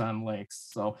occurs on lakes.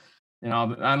 So,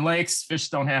 on lakes, fish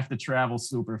don't have to travel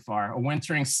super far. A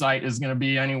wintering site is going to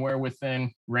be anywhere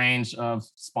within range of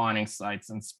spawning sites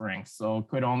in spring. So it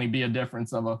could only be a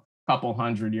difference of a couple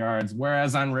 100 yards.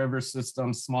 Whereas on river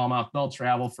systems, smallmouth, they'll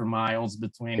travel for miles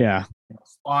between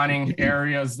spawning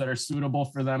areas that are suitable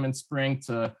for them in spring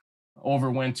to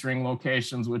overwintering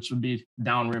locations, which would be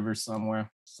downriver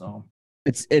somewhere. So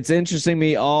it's interesting to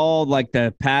me, all like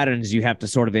the patterns you have to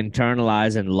sort of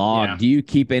internalize and log. Yeah. Do you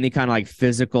keep any kind of like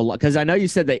physical, because I know you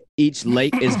said that each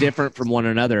lake is different from one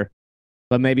another,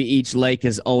 but maybe each lake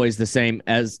is always the same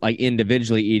as like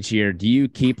individually each year. Do you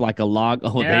keep like a log?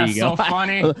 Oh, there you go.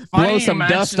 Funny blow some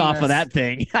dust off of that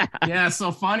thing. Yeah,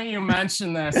 so funny you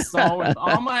mentioned this. So with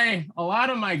a lot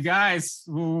of my guys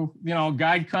who,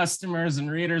 guide customers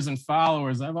and readers and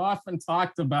followers, I've often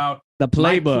talked about the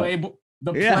playbook.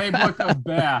 The playbook of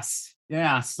bass.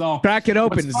 Yeah. So crack it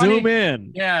open, zoom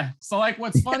in. Yeah. So like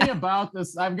what's funny about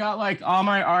this, I've got like all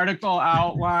my article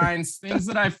outlines, things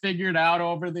that I figured out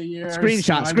over the years.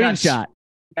 Screenshot.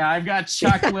 I've got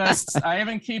checklists. I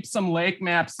even keep some lake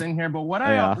maps in here. But what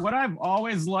I've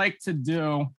always liked to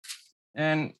do,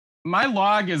 and my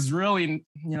log is really,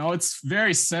 it's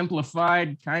very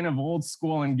simplified, kind of old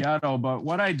school and ghetto. But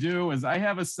what I do is I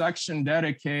have a section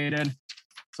dedicated.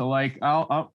 So like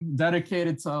I'll dedicate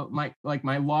it to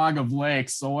my log of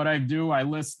lakes. So what I do, I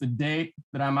list the date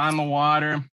that I'm on the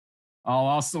water. I'll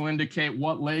also indicate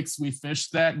what lakes we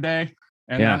fished that day.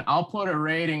 And then I'll put a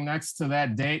rating next to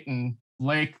that date and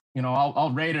lake.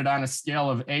 I'll rate it on a scale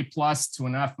of A+ to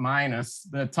an F-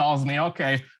 that tells me,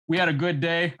 okay, we had a good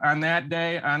day on that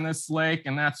day on this lake,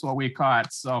 and that's what we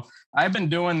caught. So I've been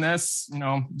doing this,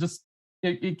 just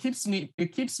it keeps me,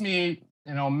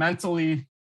 mentally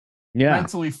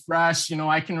fresh.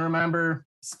 I can remember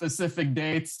specific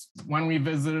dates when we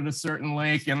visited a certain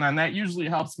lake, and then that usually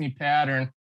helps me pattern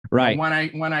right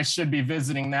when I should be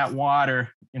visiting that water,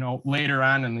 later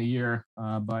on in the year.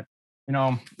 But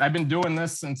I've been doing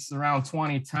this since around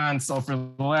 2010. So for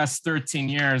the last 13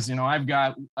 years, I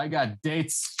got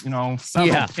dates,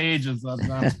 several pages of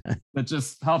them that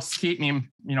just helps keep me,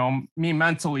 me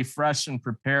mentally fresh and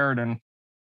prepared,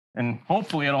 and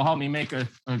hopefully it'll help me make a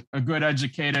good,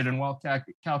 educated, and well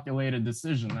calculated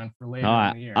decision then for later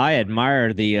in the year. I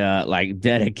admire the like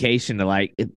dedication to I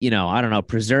don't know,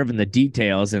 preserving the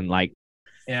details and I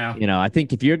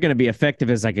think if you're going to be effective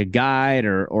as like a guide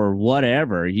or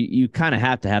whatever, you kind of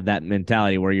have to have that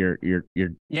mentality where you're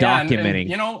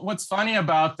documenting. And what's funny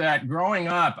about that? Growing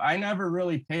up, I never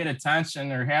really paid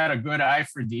attention or had a good eye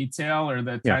for detail or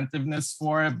the attentiveness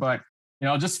for it, but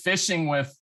just fishing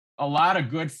with a lot of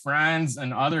good friends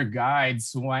and other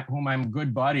guides whom I'm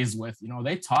good buddies with,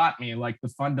 they taught me like the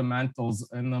fundamentals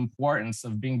and the importance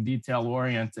of being detail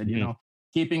oriented,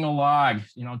 keeping a log,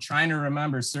 trying to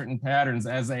remember certain patterns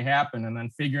as they happen, and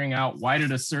then figuring out why did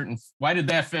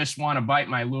that fish want to bite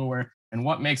my lure and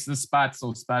what makes this spot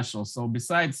so special. So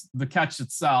besides the catch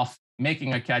itself,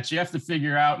 making a catch, you have to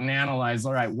figure out and analyze,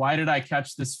 all right, why did I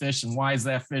catch this fish and why is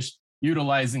that fish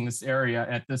utilizing this area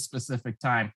at this specific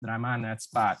time that I'm on that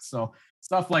spot? So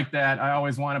stuff like that, I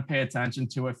always want to pay attention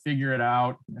to it, figure it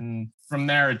out. And from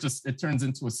there, it turns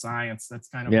into a science. That's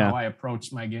kind of how I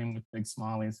approach my game with big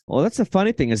smallies. Well, that's the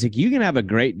funny thing is like you can have a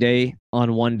great day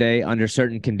on one day under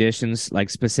certain conditions, like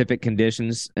specific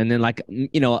conditions. And then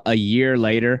a year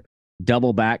later,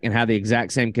 double back and have the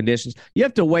exact same conditions. You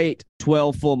have to wait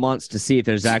 12 full months to see if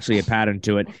there's actually a pattern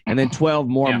to it. And then 12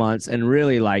 more months and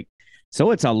really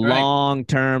so it's a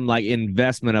long-term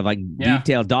investment of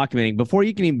detailed documenting before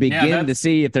you can even begin to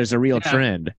see if there's a real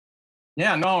trend.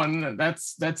 Yeah, no, and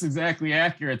that's exactly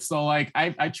accurate. So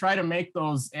I try to make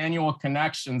those annual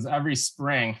connections every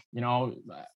spring. I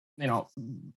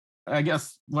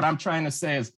guess what I'm trying to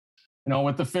say is,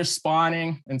 with the fish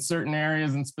spawning in certain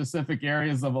areas and specific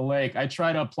areas of a lake, I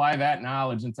try to apply that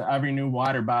knowledge into every new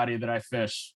water body that I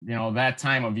fish, that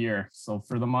time of year. So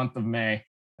for the month of May.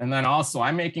 And then also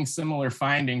I'm making similar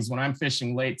findings when I'm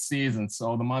fishing late season.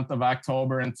 So the month of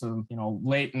October into,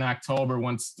 late in October,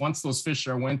 once those fish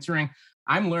are wintering,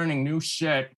 I'm learning new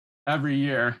shit every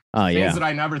year. Things that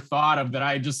I never thought of that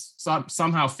I just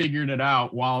somehow figured it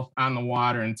out while on the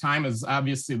water. And time is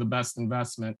obviously the best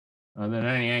investment that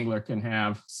any angler can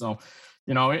have. So,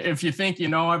 if you think you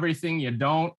know everything, you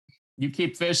don't. You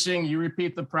keep fishing, you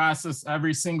repeat the process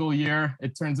every single year.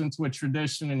 It turns into a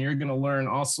tradition, and you're going to learn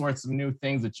all sorts of new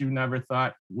things that you never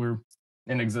thought were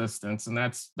in existence. And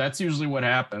that's usually what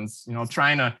happens.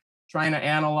 Trying to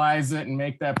analyze it and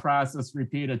make that process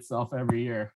repeat itself every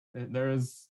year.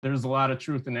 There's a lot of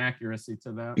truth and accuracy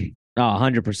to that.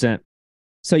 100%.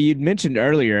 So you'd mentioned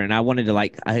earlier, and I wanted to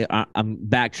I'm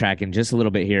backtracking just a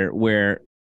little bit here, where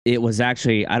it was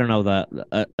actually, I don't know,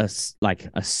 a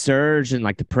surge in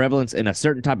the prevalence in a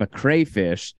certain type of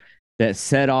crayfish that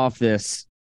set off this,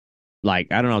 I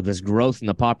don't know, this growth in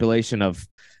the population of,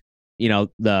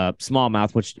 the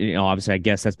smallmouth, which, obviously I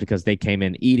guess that's because they came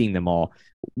in eating them all.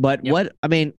 But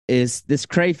is this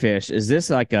crayfish, is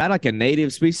this like a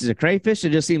native species of crayfish?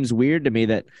 It just seems weird to me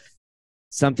that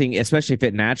something, especially if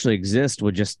it naturally exists,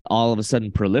 would just all of a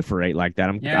sudden proliferate like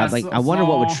that. I wonder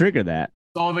what would trigger that.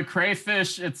 So the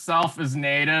crayfish itself is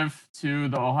native to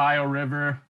the Ohio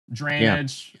River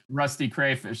drainage, rusty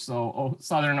crayfish. So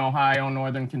southern Ohio,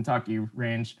 northern Kentucky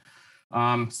range.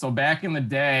 So back in the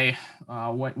day,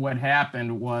 what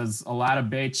happened was a lot of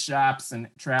bait shops and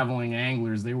traveling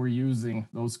anglers, they were using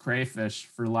those crayfish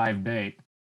for live bait.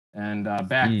 And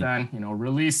back then,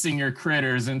 releasing your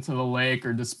critters into the lake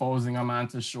or disposing them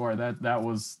onto shore, that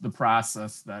was the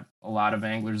process that a lot of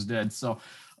anglers did. So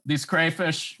these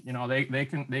crayfish,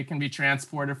 they can be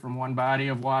transported from one body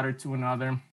of water to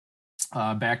another.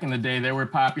 Back in the day, they were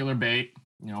popular bait.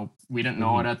 We didn't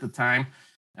know it at the time,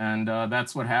 and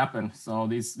that's what happened. So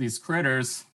these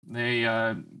critters, they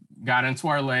got into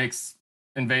our lakes,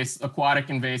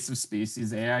 aquatic invasive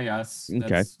species, AIS.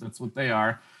 That's what they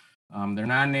are. They're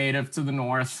not native to the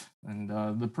north, and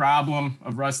the problem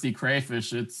of rusty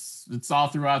crayfish, it's all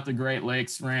throughout the Great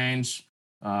Lakes range.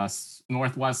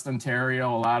 Northwest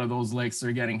Ontario, a lot of those lakes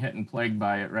are getting hit and plagued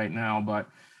by it right now. But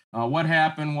what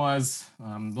happened was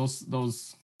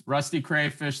those rusty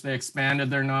crayfish, they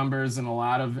expanded their numbers in a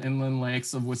lot of inland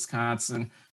lakes of Wisconsin.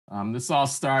 This all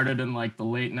started in the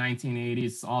late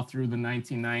 1980s, all through the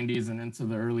 1990s and into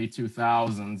the early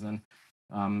 2000s. And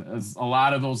as a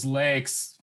lot of those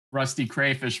lakes rusty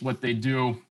crayfish, what they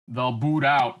do, they'll boot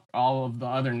out all of the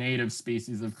other native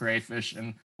species of crayfish.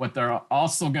 And what they're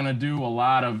also going to do a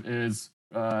lot of is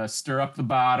stir up the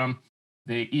bottom.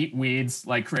 They eat weeds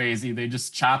like crazy. They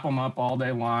just chop them up all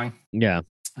day long. Yeah.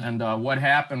 And what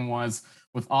happened was,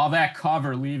 with all that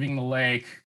cover leaving the lake,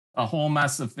 a whole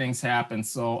mess of things happened.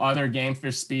 So other game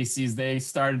fish species, they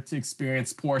started to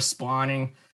experience poor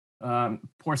spawning,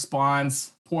 poor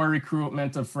spawns, poor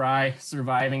recruitment of fry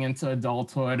surviving into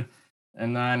adulthood.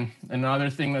 And then another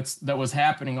thing that was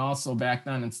happening also back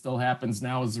then and still happens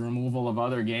now is the removal of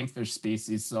other game fish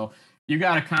species. So you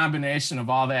got a combination of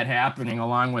all that happening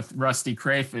along with rusty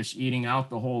crayfish eating out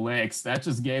the whole lakes. That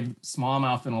just gave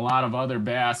smallmouth and a lot of other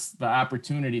bass the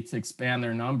opportunity to expand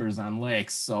their numbers on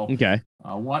lakes. So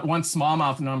once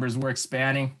smallmouth numbers were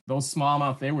expanding, those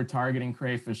smallmouth, they were targeting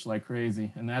crayfish like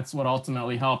crazy. And that's what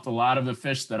ultimately helped a lot of the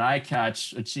fish that I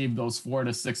catch achieve those 4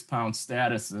 to 6 pound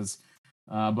statuses.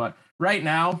 But right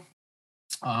now,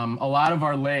 a lot of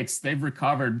our lakes, they've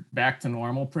recovered back to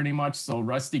normal pretty much. So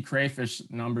rusty crayfish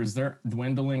numbers, they're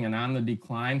dwindling and on the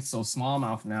decline. So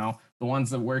smallmouth now, the ones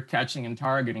that we're catching and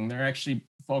targeting, they're actually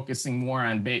focusing more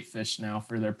on bait fish now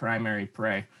for their primary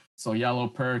prey. So yellow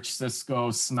perch,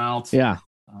 cisco, smelt. Yeah.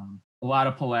 A lot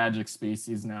of pelagic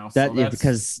species now.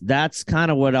 Because that's kind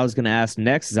of what I was going to ask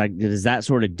next. Is like, does that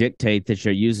sort of dictate that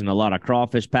you're using a lot of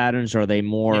crawfish patterns, or are they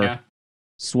more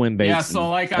swim baits? Yeah, so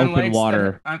like on open lakes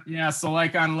water. So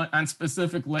like on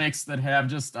specific lakes that have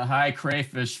just a high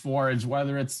crayfish forage,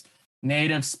 whether it's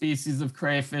native species of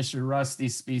crayfish or rusty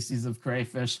species of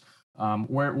crayfish,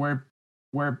 we're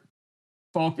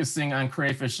focusing on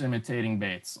crayfish imitating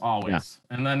baits always.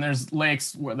 Yeah. And then there's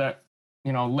lakes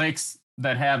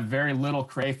that have very little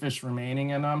crayfish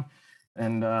remaining in them,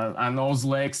 and on those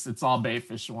lakes it's all bait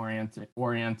fish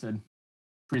oriented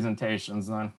presentations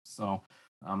then. So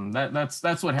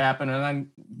that's what happened. And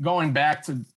then going back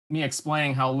to me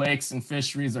explaining how lakes and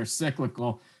fisheries are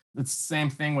cyclical, it's the same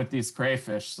thing with these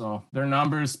crayfish. So their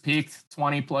numbers peaked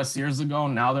 20 plus years ago.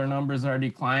 Now their numbers are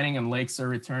declining and lakes are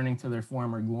returning to their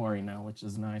former glory now, which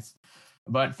is nice.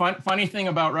 But funny thing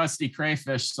about rusty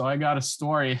crayfish, so I got a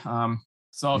story.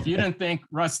 So if you didn't think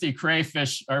rusty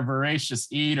crayfish are voracious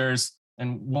eaters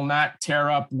and will not tear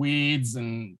up weeds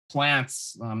and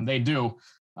plants, they do.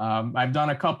 I've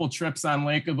done a couple trips on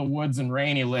Lake of the Woods and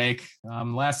Rainy Lake.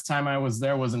 Last time I was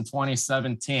there was in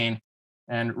 2017.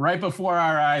 And right before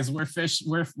our eyes,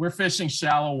 we're fishing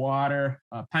shallow water,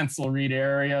 pencil reed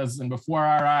areas. And before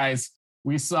our eyes,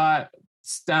 we saw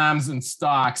stems and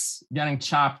stalks getting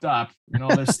chopped up.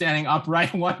 They're standing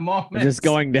upright one moment. Just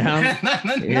going down. And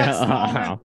then the next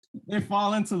moment, they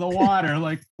fall into the water.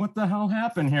 Like, what the hell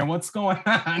happened here? What's going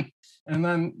on? And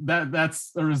then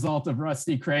that's the result of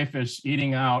rusty crayfish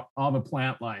eating out all the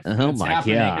plant life. Oh my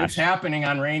gosh. It's happening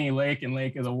on Rainy Lake and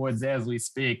Lake of the Woods as we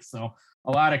speak. So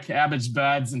a lot of cabbage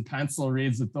beds and pencil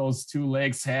reeds that those two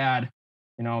lakes had,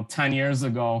 10 years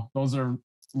ago, those are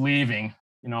leaving,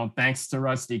 thanks to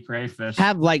rusty crayfish.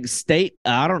 Have like state,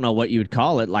 I don't know what you would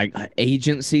call it, like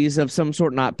agencies of some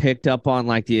sort not picked up on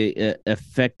like the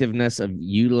effectiveness of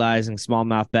utilizing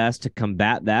smallmouth bass to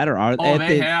combat that? Or are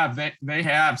they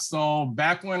have. So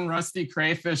back when rusty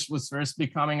crayfish was first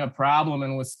becoming a problem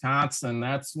in Wisconsin,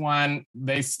 that's when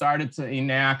they started to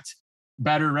enact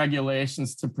better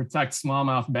regulations to protect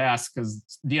smallmouth bass,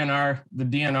 because the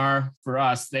DNR for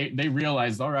us, they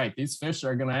realized, all right, these fish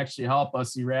are going to actually help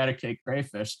us eradicate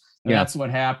crayfish. And that's what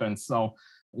happened. So,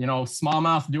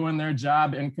 smallmouth doing their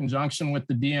job in conjunction with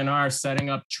the DNR,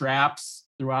 setting up traps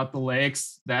throughout the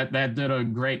lakes, that did a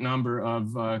great number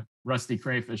of rusty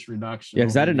crayfish reduction. Yeah,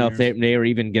 because I didn't know if they were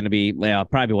even going to be,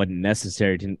 probably wasn't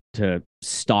necessary to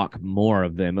stock more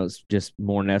of them. It was just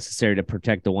more necessary to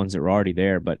protect the ones that were already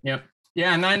there. But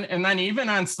yeah, and then even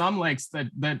on some lakes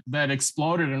that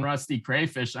exploded in rusty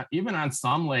crayfish, even on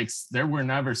some lakes, there were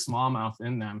never smallmouth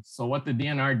in them. So what the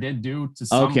DNR did do to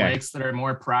some lakes that are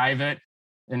more private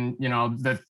and,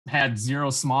 that had zero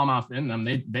smallmouth in them,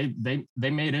 they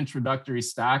made introductory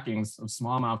stockings of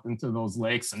smallmouth into those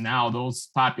lakes. And now those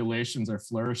populations are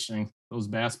flourishing, those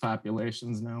bass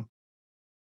populations now.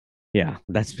 Yeah,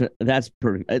 that's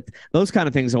pretty, those kind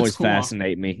of things always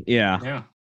fascinate me. Yeah.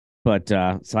 But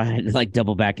so I had to like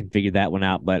double back and figure that one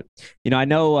out. But, I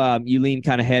know you lean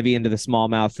kind of heavy into the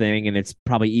smallmouth thing, and it's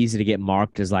probably easy to get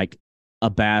marked as like a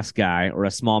bass guy or a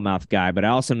smallmouth guy. But I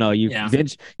also know you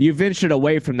ventured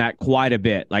away from that quite a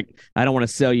bit. Like, I don't want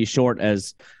to sell you short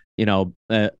as, no,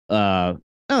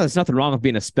 there's nothing wrong with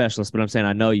being a specialist, but I'm saying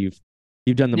I know you've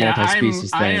done the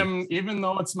multi-species thing. I am, even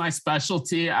though it's my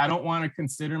specialty, I don't want to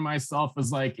consider myself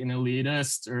as like an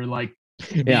elitist or like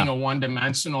being a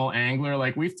one-dimensional angler.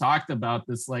 Like, we've talked about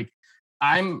this, like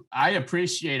I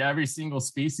appreciate every single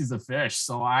species of fish.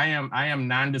 So I am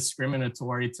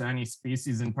non-discriminatory to any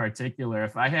species in particular.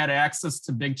 If I had access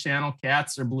to big channel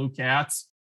cats or blue cats,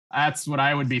 that's what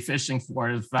I would be fishing for.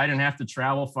 If I didn't have to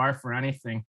travel far for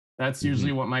anything, that's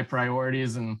usually what my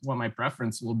priorities and what my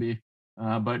preference will be.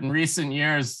 But in recent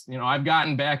years, I've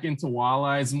gotten back into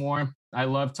walleyes more. I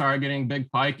love targeting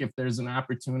big pike if there's an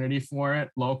opportunity for it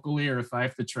locally or if I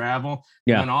have to travel.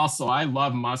 Yeah. And also, I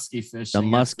love muskie fishing. The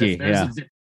muskie,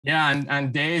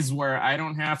 On days where I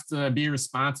don't have to be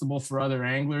responsible for other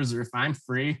anglers, or if I'm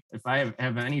free, if I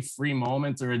have any free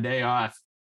moment or a day off,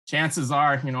 chances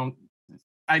are,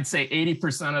 I'd say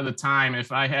 80% of the time,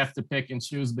 if I have to pick and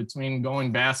choose between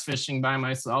going bass fishing by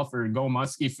myself or go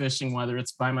muskie fishing, whether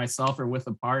it's by myself or with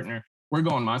a partner, we're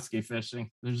going muskie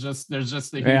fishing. There's just a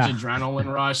huge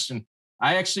adrenaline rush. And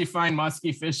I actually find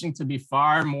muskie fishing to be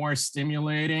far more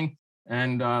stimulating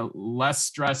and less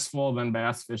stressful than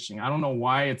bass fishing. I don't know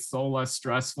why it's so less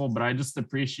stressful, but I just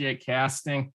appreciate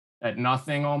casting at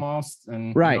nothing almost.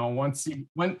 And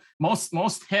when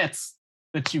most hits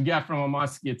that you get from a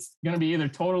muskie, it's going to be either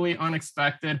totally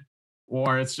unexpected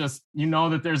or it's just,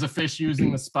 that there's a fish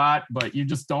using the spot, but you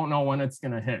just don't know when it's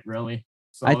going to hit, really.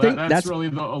 So I think that's really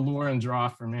the allure and draw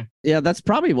for me. Yeah, that's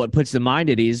probably what puts the mind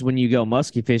at ease when you go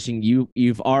muskie fishing.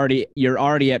 You're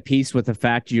already at peace with the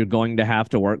fact you're going to have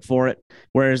to work for it.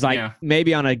 Whereas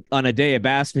maybe on a day of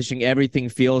bass fishing, everything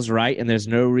feels right and there's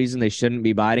no reason they shouldn't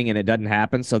be biting and it doesn't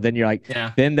happen. So then you're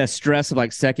then the stress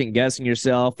of second guessing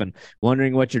yourself and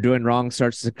wondering what you're doing wrong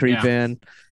starts to creep in.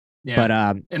 Yeah.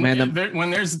 But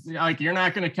when there's you're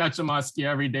not going to catch a muskie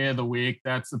every day of the week.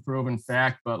 That's a proven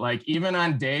fact. But even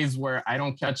on days where I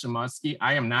don't catch a muskie,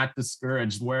 I am not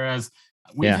discouraged. Whereas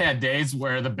we've had days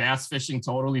where the bass fishing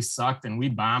totally sucked and we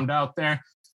bombed out there.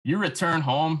 You return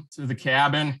home to the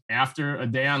cabin after a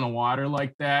day on the water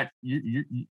like that. You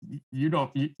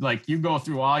go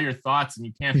through all your thoughts and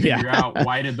you can't figure out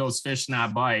why did those fish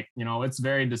not bite. It's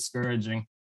very discouraging.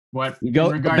 What you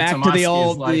go back to the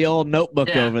old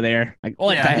notebook over there?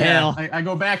 What the hell? I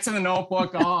go back to the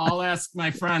notebook. I'll ask my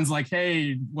friends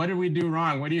hey, what did we do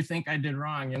wrong? What do you think I did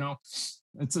wrong?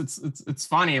 It's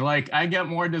funny. I get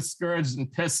more discouraged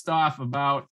and pissed off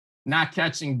about not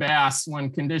catching bass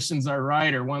when conditions are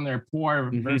right or when they're poor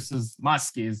versus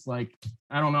muskies.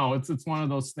 I don't know. It's one of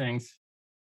those things.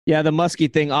 Yeah, the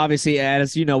muskie thing, obviously,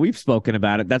 as we've spoken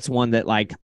about it. That's one that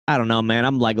I don't know, man.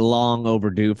 I'm long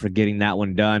overdue for getting that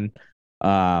one done.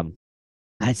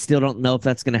 I still don't know if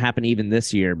that's going to happen even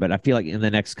this year, but I feel like in the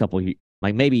next couple,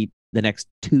 maybe the next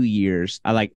 2 years,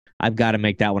 I've got to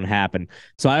make that one happen.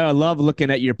 So I love looking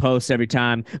at your posts every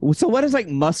time. So what is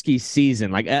muskie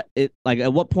season? At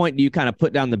what point do you kind of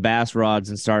put down the bass rods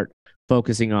and start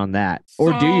focusing on that?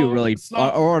 Or do you really,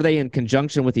 or are they in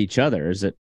conjunction with each other? Is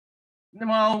it?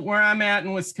 Well, where I'm at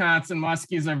in Wisconsin,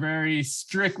 muskies are very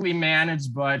strictly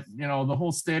managed, but the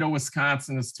whole state of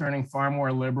Wisconsin is turning far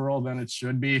more liberal than it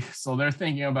should be. So they're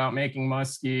thinking about making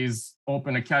muskies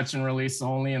open to catch and release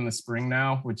only in the spring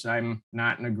now, which I'm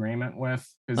not in agreement with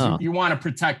because you want to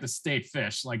protect the state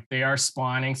fish. They are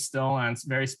spawning still on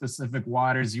very specific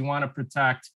waters. You want to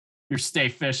protect your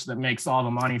state fish that makes all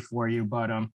the money for you. But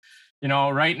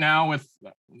right now with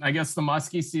the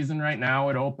muskie season right now,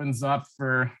 it opens up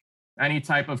for any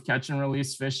type of catch and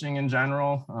release fishing in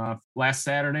general last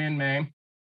Saturday in May.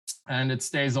 And it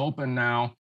stays open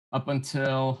now up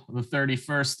until the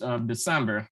 31st of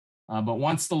December. But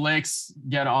once the lakes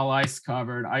get all ice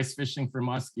covered, ice fishing for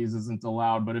muskies isn't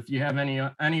allowed. But if you have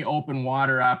any open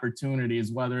water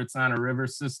opportunities, whether it's on a river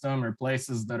system or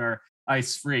places that are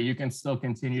ice free, you can still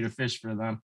continue to fish for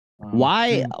them.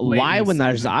 Why when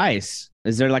there's ice?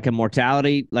 Is there a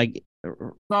mortality?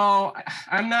 So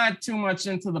I'm not too much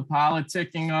into the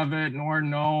politicking of it, nor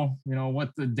know, what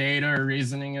the data or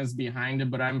reasoning is behind it,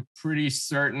 but I'm pretty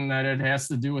certain that it has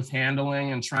to do with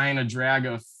handling and trying to drag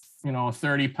a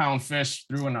 30-pound fish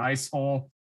through an ice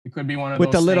hole. It could be one of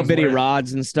with those the little bitty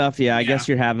rods and stuff. Yeah, I guess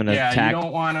you're having a you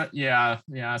don't want to.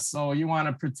 Yeah. So you want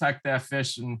to protect that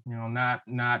fish and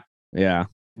not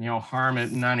harm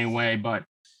it in any way, but.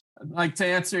 To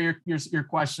answer your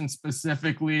question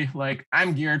specifically,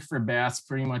 I'm geared for bass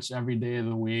pretty much every day of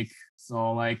the week.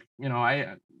 So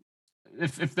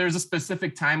if there's a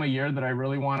specific time of year that I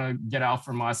really want to get out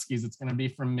for muskies, it's going to be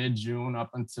from mid-June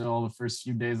up until the first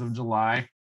few days of July.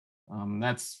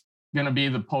 That's going to be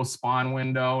the post-spawn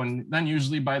window. And then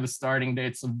usually by the starting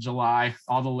dates of July,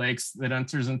 all the lakes, that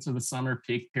enters into the summer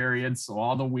peak period. So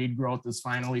all the weed growth is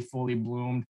finally fully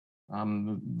bloomed.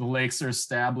 The lakes are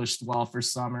established well for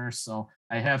summer. So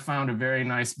I have found a very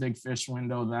nice big fish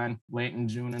window then late in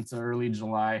June into early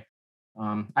July.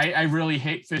 I really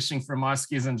hate fishing for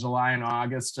muskies in July and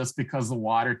August just because the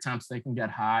water temps, they can get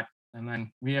hot. And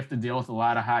then we have to deal with a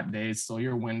lot of hot days. So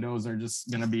your windows are just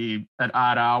going to be at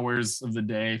odd hours of the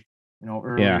day,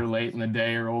 early or late in the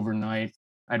day or overnight.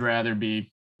 I'd rather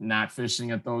be not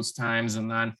fishing at those times. And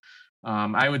then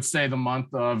I would say the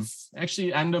month of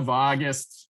end of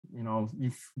August,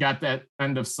 you've got that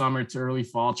end of summer to early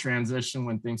fall transition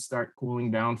when things start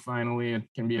cooling down finally. It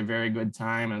can be a very good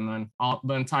time. And then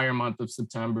the entire month of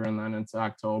September and then into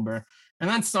October. And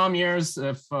then some years,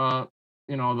 if, the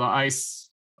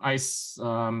ice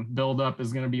buildup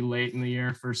is going to be late in the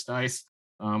year, first ice,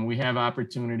 we have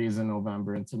opportunities in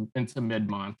November into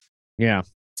mid-month. Yeah.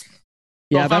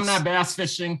 So if I'm not bass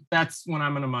fishing, that's when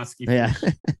I'm in a muskie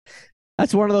fish.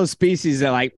 That's one of those species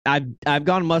that I've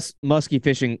gone muskie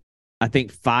fishing, I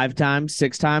think 5 times,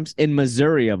 6 times in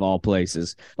Missouri of all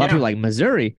places. A lot of people are like,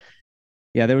 Missouri.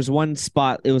 Yeah, there was one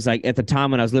spot. It was like at the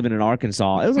time when I was living in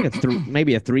Arkansas, it was like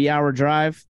maybe a 3-hour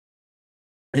drive,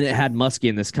 and it had muskie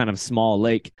in this kind of small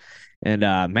lake. And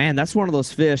man, that's one of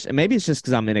those fish. And maybe it's just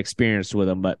because I'm inexperienced with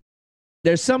them, but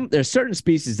there's certain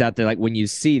species out there, like when you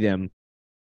see them,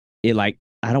 I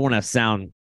don't want to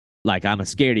sound like I'm a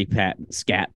scaredy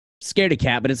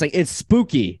cat, but it's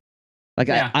spooky. Like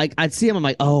I'd see them, I'm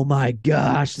like, oh my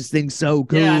gosh, this thing's so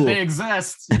cool. Yeah, they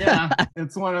exist. Yeah,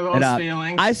 it's one of those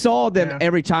feelings. I saw them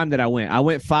every time that I went. I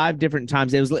went 5 different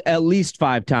times. It was at least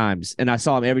 5 times, and I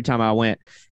saw them every time I went.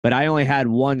 But I only had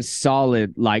one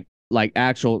solid like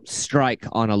actual strike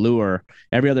on a lure.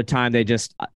 Every other time I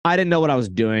didn't know what I was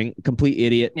doing. Complete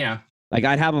idiot. Yeah. Like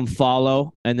I'd have them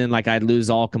follow, and then I'd lose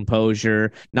all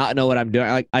composure, not know what I'm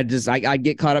doing. I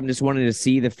get caught up in just wanting to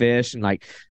see the fish and not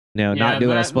do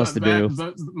what I'm supposed to do.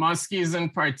 The muskies in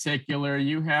particular,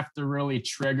 you have to really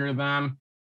trigger them.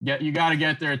 You got to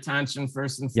get their attention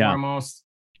first and foremost.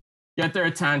 Get their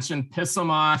attention, piss them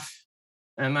off,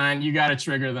 and then you got to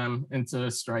trigger them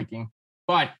into striking.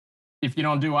 But if you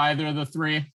don't do either of the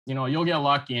 3, you'll get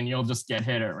lucky and you'll just get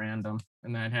hit at random,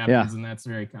 and that happens, and that's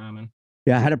very common.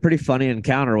 Yeah, I had a pretty funny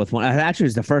encounter with one. Actually, it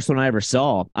was the first one I ever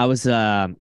saw. I was,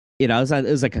 it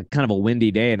was like a kind of a windy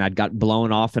day, and I'd got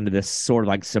blown off into this sort of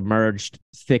like submerged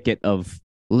thicket of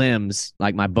limbs.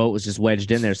 Like my boat was just wedged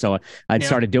in there. So I'd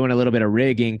started doing a little bit of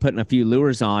rigging, putting a few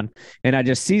lures on, and I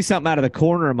just see something out of the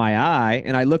corner of my eye,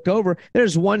 and I looked over.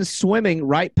 There's one swimming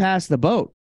right past the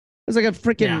boat. It was like a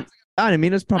freaking... Yeah. I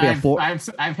mean, it's probably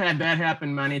I've had that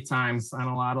happen many times on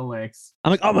a lot of lakes.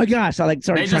 I'm like, oh my gosh! I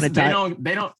started trying to tie.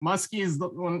 They don't muskies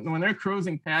when they're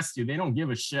cruising past you, they don't give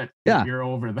a shit if you're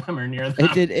over them or near them.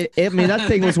 I mean, that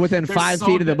thing was within 5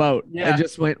 feet of the boat. Yeah, it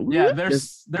just went. Yeah,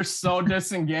 they're so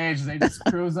disengaged. They just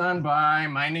cruise on by,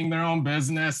 minding their own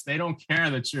business. They don't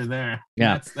care that you're there.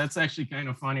 Yeah, that's actually kind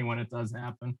of funny when it does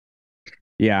happen.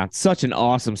 Yeah, such an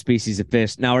awesome species of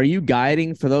fish. Now, are you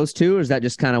guiding for those two, or is that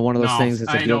just kind of one of those things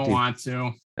that's I don't want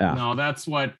to. Yeah. No, that's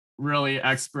what really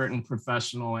expert and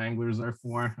professional anglers are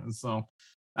for. So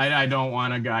I don't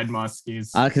want to guide muskies.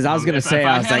 Because I was going to say,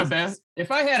 if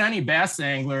I had any bass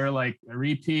angler, like a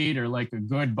repeat or like a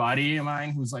good buddy of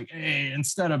mine who's like, hey,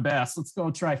 instead of bass, let's go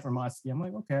try for muskie. I'm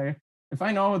like, okay. If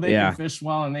I know they can fish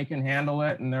well and they can handle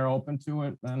it and they're open to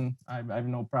it, then I have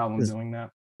no problem doing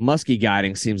that. Muskie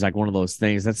guiding seems like one of those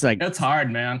things that's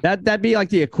hard, man. That'd be like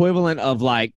the equivalent of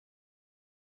like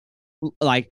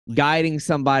guiding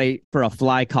somebody for a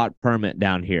fly caught permit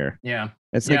down here. Yeah.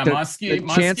 It's like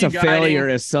the chance of failure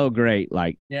is so great.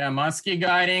 Muskie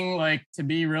guiding, to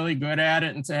be really good at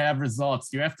it and to have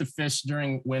results, you have to fish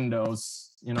during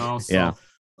windows, so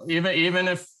even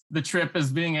if the trip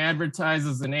is being advertised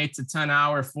as an 8 to 10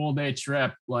 hour full day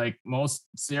trip, like most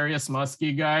serious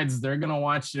muskie guides, they're going to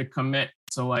want you to commit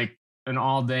to like an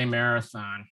all day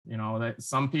marathon. That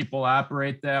some people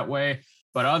operate that way,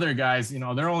 but other guys,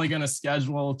 they're only going to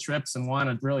schedule trips and want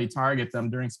to really target them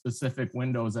during specific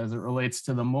windows as it relates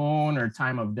to the moon or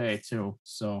time of day too.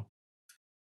 So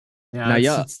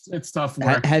it's tough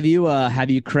work. Have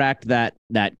you cracked that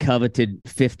coveted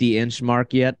 50-inch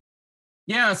mark yet?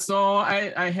 Yeah, so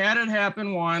I had it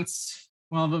happen once.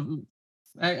 Well,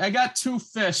 I got 2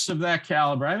 fish of that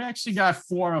caliber. I've actually got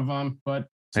 4 of them, but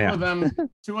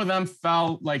two of them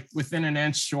fell like within an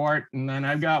inch short, and then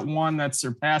I've got one that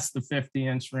surpassed the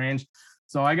 50-inch range.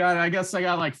 So I guess I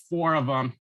got like 4 of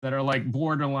them that are like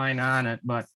borderline on it.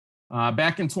 But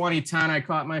back in 2010, I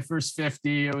caught my first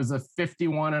 50. It was a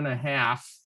 51 and a half.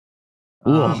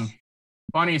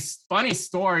 Funny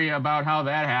story about how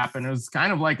that happened. It was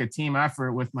kind of like a team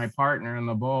effort with my partner in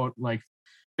the boat. Like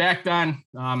back then,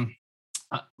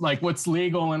 like what's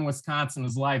legal in Wisconsin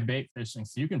is live bait fishing.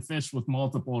 So you can fish with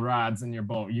multiple rods in your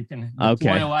boat. You can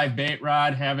deploy a live bait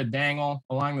rod, have it dangle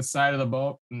along the side of the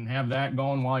boat, and have that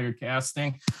going while you're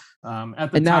casting.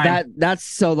 At the and time, now that's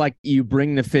so like you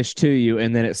bring the fish to you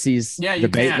and then it sees the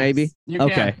bait, maybe. You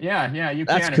okay. Can. Yeah, you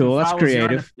that's can. Cool. That's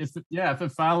creative. If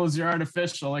it follows your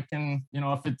artificial, it can,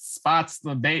 if it spots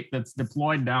the bait that's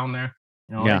deployed down there,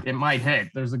 it might hit.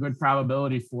 There's a good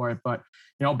probability for it. But,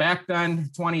 back then,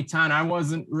 2010, I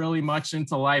wasn't really much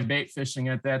into live bait fishing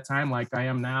at that time like I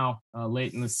am now,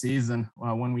 late in the season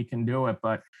when we can do it.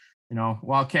 But,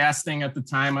 while casting at the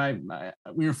time,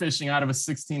 we were fishing out of a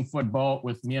 16-foot boat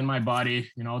with me and my buddy.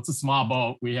 It's a small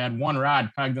boat. We had one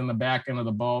rod pegged in the back end of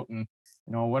the boat. And,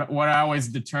 what I always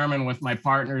determine with my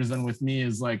partners and with me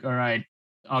is like, all right,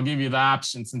 I'll give you the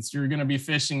option. Since you're going to be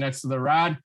fishing next to the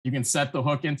rod, you can set the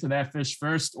hook into that fish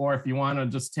first, or if you want to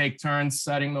just take turns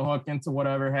setting the hook into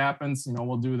whatever happens,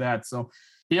 we'll do that. So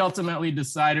he ultimately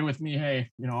decided with me,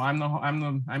 hey, I'm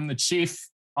the chief.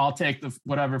 I'll take the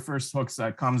whatever first hooks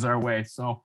that comes our way.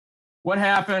 So what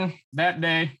happened that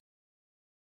day?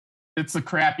 It's a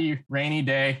crappy, rainy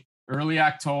day, early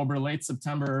October, late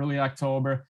September, early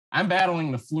October. I'm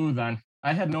battling the flu then.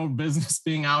 I had no business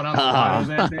being out on the water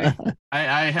that day.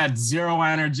 I had zero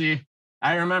energy.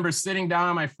 I remember sitting down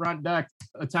on my front deck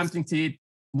attempting to eat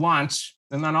lunch.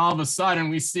 And then all of a sudden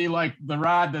we see like the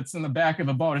rod that's in the back of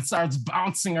the boat. It starts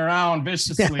bouncing around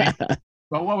viciously.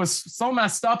 But what was so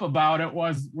messed up about it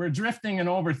was we're drifting in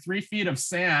over 3 feet of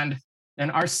sand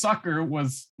and our sucker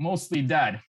was mostly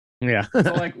dead. Yeah.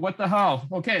 So like, what the hell?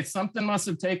 Okay, something must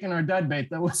have taken our dead bait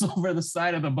that was over the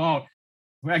side of the boat.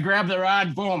 I grabbed the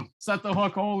rod, boom, set the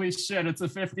hook. Holy shit, it's a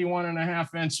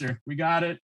 51.5 incher. We got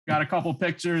it, got a couple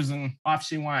pictures and off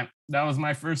she went. That was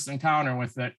my first encounter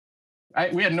with it.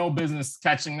 We had no business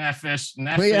catching that fish, and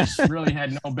that fish really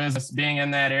had no business being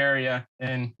in that area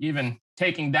and even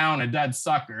taking down a dead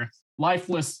sucker.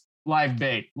 Lifeless live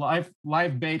bait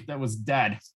that was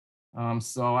dead.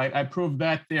 So I proved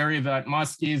that theory that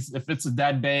muskies, if it's a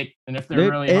dead bait and if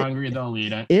they're really hungry, they'll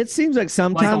eat it. It seems like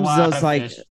sometimes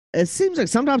it seems like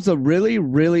sometimes the really,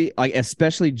 really like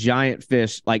especially giant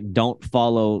fish like don't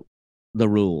follow the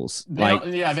rules.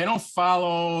 They don't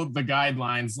follow the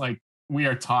guidelines like we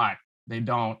are taught. They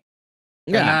don't.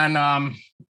 Yeah. And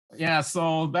then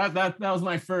so that was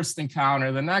my first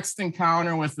encounter. The next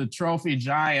encounter with the trophy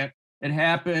giant, it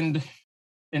happened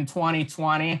in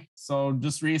 2020. So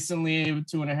just recently,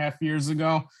 2.5 years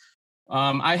ago,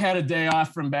 I had a day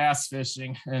off from bass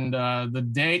fishing, and the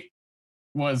date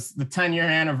was the 10-year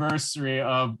anniversary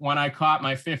of when I caught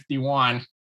my 51.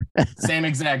 Same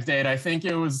exact date. I think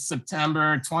it was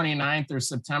September 29th or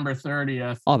September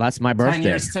 30th. Oh, that's my birthday. 10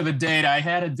 years to the date. I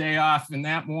had a day off, and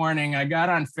that morning I got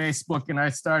on Facebook and I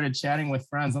started chatting with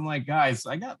friends. I'm like, guys,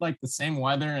 I got like the same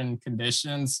weather and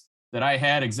conditions that I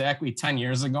had exactly 10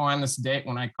 years ago on this date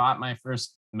when I caught my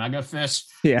first mega fish.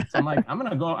 Yeah. So I'm like, I'm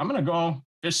gonna go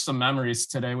fish some memories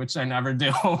today, which I never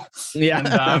do. Yeah.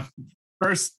 And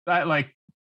first,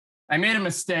 I made a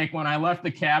mistake when I left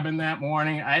the cabin that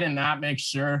morning. I did not make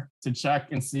sure to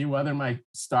check and see whether my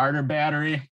starter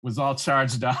battery was all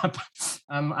charged up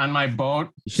on my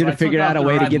boat. You should have figured out a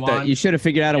way to get the. You should have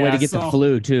figured out a way to get the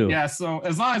flu too. Yeah. So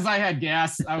as long as I had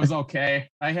gas, I was okay.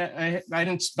 I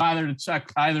didn't bother to check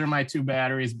either of my 2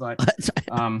 batteries, but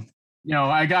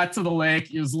I got to the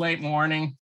lake. It was late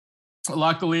morning.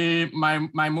 Luckily,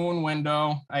 my moon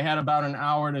window, I had about an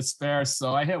hour to spare,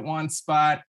 so I hit one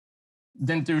spot.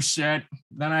 Didn't do shit.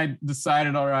 Then I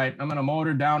decided, all right, I'm going to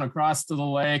motor down across to the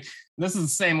lake. This is the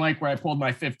same lake where I pulled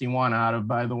my 51 out of,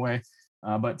 by the way.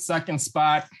 But second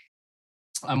spot,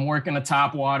 I'm working a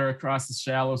top water across the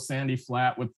shallow sandy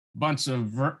flat with a bunch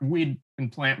of weed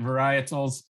and plant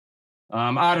varietals.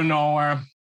 Out of nowhere,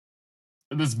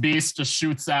 this beast just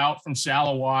shoots out from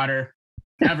shallow water.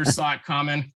 Never saw it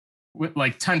coming. With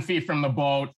like 10 feet from the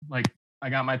boat, like I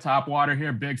got my top water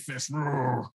here, big fish.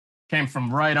 Came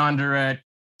from right under it,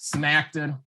 snacked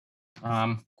it.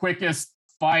 Quickest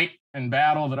fight and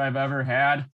battle that I've ever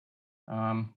had.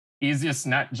 Easiest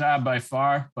net job by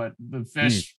far, but the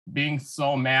fish being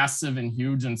so massive and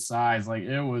huge in size, like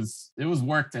it was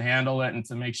work to handle it and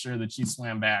to make sure that she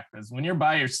swam back. Because when you're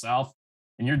by yourself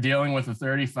and you're dealing with a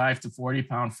 35 to 40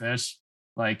 pound fish,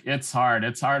 like it's hard.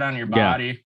 It's hard on your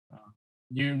body.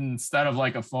 You, instead of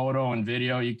like a photo and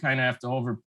video, you kind of have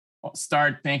to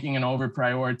start thinking and over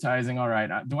prioritizing. All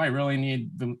right, do I really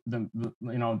need the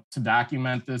to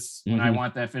document this when I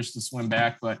want that fish to swim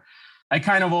back? But I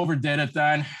kind of overdid it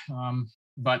then.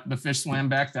 But the fish swam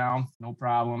back down, no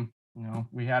problem.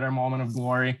 We had our moment of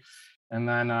glory. And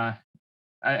then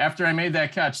after I made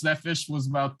that catch, that fish was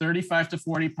about 35 to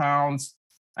 40 pounds.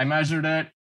 I measured it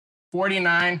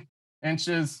 49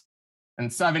 inches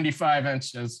and 75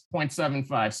 inches,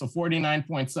 0.75. So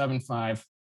 49.75.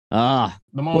 The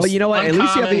most well, you know what? Uncommon, at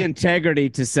least you have the integrity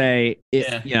to say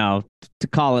it, to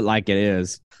call it like it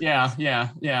is. Yeah.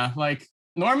 Like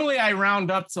normally I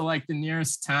round up to like the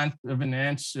nearest 10th of an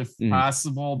inch if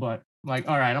possible, but like,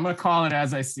 all right, I'm going to call it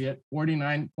as I see it,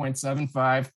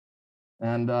 49.75.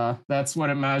 And that's what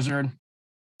it measured.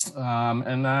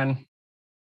 And then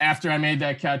after I made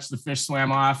that catch, the fish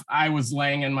swam off. I was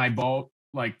laying in my boat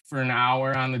like for an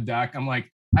hour on the deck. I'm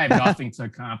like, I have nothing to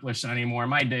accomplish anymore.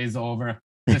 My day's over.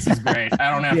 This is great. I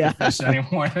don't have to fish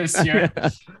anymore this year.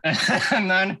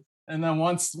 And then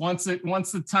once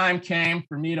the time came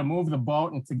for me to move the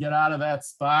boat and to get out of that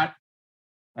spot,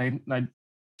 I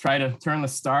tried to turn the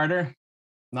starter.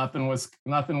 Nothing was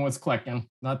clicking.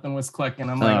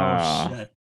 I'm like,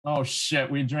 oh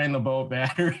shit. We drained the boat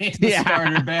battery, the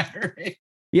starter battery.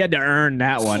 You had to earn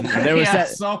that one. There was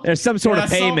there's some sort of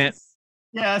payment.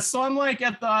 So I'm like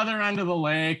at the other end of the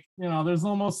lake. There's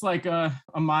almost like a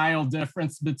mile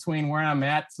difference between where I'm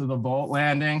at to the boat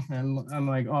landing. And I'm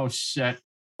like, oh shit,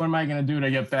 what am I going to do to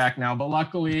get back now? But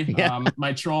luckily,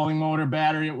 my trolling motor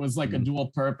battery, it was like a dual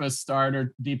purpose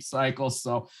starter, deep cycle.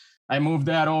 So I moved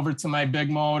that over to my big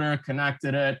motor,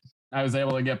 connected it. I was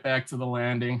able to get back to the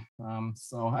landing.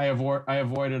 So I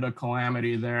avoided a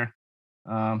calamity there.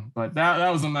 But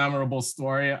that was a memorable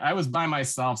story. I was by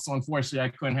myself, so unfortunately I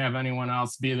couldn't have anyone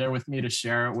else be there with me to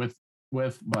share it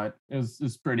with, but it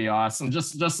was pretty awesome.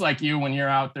 Just like you, when you're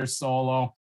out there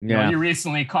solo, you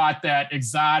recently caught that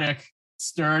exotic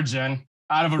sturgeon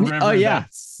out of a river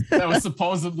that was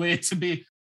supposedly to be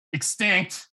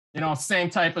extinct, same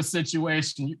type of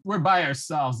situation. We're by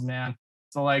ourselves, man.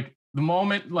 So like the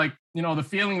moment, like, the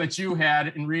feeling that you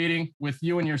had in reading with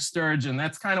you and your sturgeon,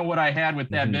 that's kind of what I had with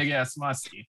that big ass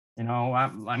muskie.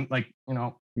 I'm like,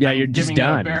 you're just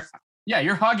done.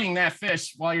 You're hugging that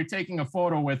fish while you're taking a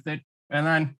photo with it, and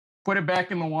then put it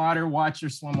back in the water, watch her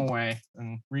swim away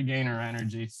and regain her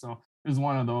energy. So it was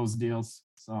one of those deals.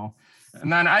 So,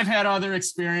 and then I've had other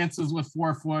experiences with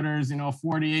 4-footers,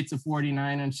 48 to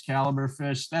 49 inch caliber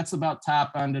fish. That's about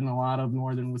top end in a lot of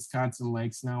northern Wisconsin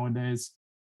lakes nowadays.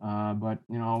 But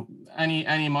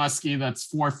any muskie that's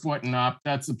 4 foot and up,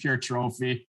 that's a pure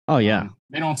trophy. Oh yeah.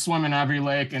 They don't swim in every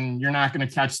lake, and you're not going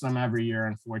to catch them every year,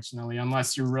 unfortunately,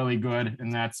 unless you're really good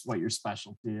and that's what your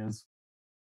specialty is.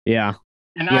 Yeah.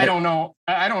 And I don't know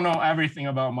everything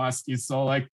about muskies. So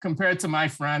like compared to my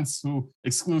friends who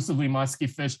exclusively muskie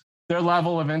fish, their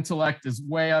level of intellect is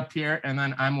way up here. And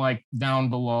then I'm like down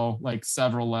below, like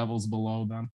several levels below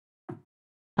them.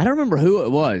 I don't remember who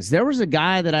it was. There was a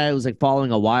guy that I was like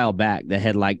following a while back that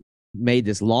had like made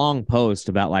this long post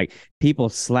about like people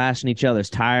slashing each other's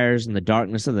tires in the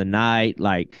darkness of the night,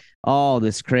 like all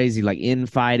this crazy like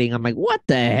infighting. I'm like, what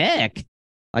the heck?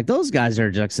 Like those guys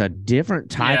are just a different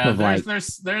type of like.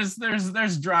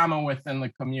 There's drama within the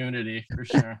community for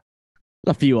sure.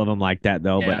 A few of them like that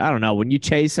though, but I don't know. When you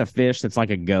chase a fish that's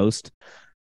like a ghost,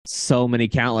 so many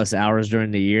countless hours during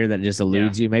the year that just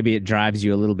eludes you. Maybe it drives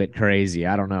you a little bit crazy.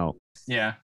 I don't know.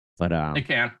 Yeah, but it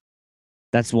can.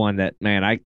 That's one that, man,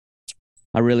 I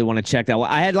really want to check that.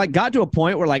 I had like got to a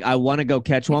point where like I want to go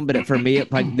catch one, but for me,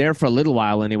 it, like there for a little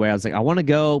while anyway. I was like, I want to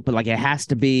go, but like it has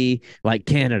to be like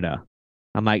Canada.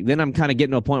 I'm like, then I'm kind of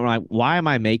getting to a point where like, why am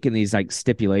I making these like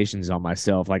stipulations on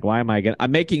myself? Like, why am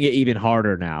I'm making it even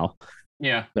harder now.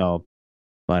 Yeah. So,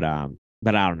 but I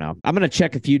don't know. I'm going to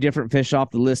check a few different fish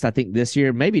off the list. I think this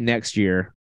year, maybe next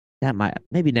year,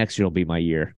 maybe next year will be my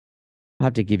year. I'll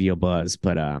have to give you a buzz,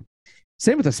 but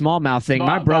same with the smallmouth thing.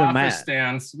 My brother Matt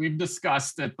stands. We've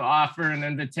discussed it. The offer and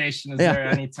invitation is there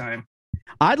anytime.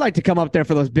 I'd like to come up there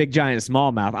for those big giant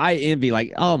smallmouth. I envy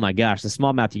like, oh my gosh, the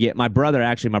smallmouth you get. My brother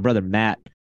Matt,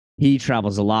 he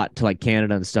travels a lot to like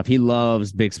Canada and stuff. He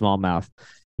loves big smallmouth.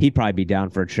 He'd probably be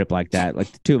down for a trip like that.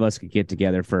 Like the two of us could get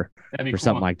together for cool.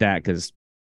 Something like that. Cause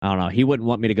I don't know. He wouldn't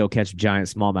want me to go catch giant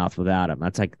smallmouth without him.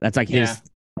 That's like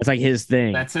his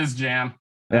thing. That's his jam.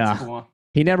 That's cool.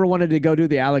 He never wanted to go do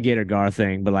the alligator gar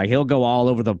thing, but like he'll go all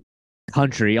over the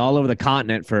country, all over the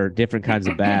continent for different kinds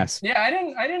of bass. Yeah,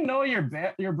 I didn't know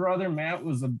your brother Matt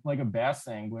was a bass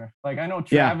angler. Like I know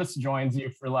Travis joins you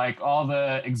for like all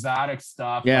the exotic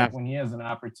stuff. Yeah, like when he has an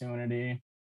opportunity.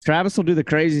 Travis will do the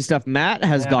crazy stuff. Matt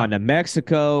has gone to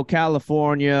Mexico,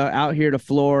 California, out here to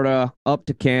Florida, up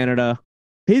to Canada.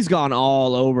 He's gone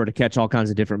all over to catch all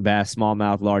kinds of different bass,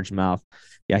 smallmouth, largemouth.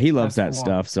 Yeah, he loves that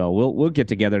stuff. So we'll get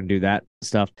together and do that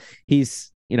stuff.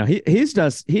 He's he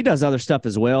does other stuff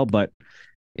as well, but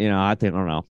I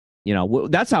don't know.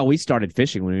 That's how we started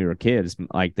fishing when we were kids.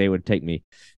 Like they would take me.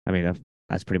 I mean,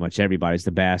 that's pretty much everybody's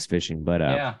the bass fishing.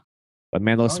 But but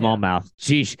man, those smallmouth,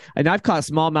 geez. And I've caught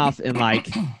smallmouth in like,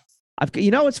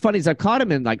 what's funny is I've caught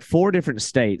them in like 4 different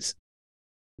states.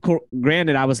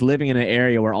 Granted, I was living in an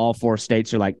area where all 4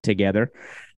 states are like together.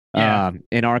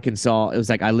 In Arkansas, it was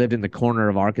like I lived in the corner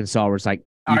of Arkansas where it's like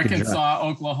Arkansas,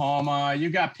 Oklahoma. You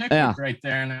got Pickwick right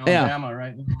there in Alabama,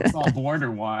 right? It's all border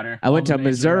water. I went to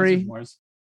Missouri,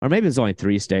 or maybe it's only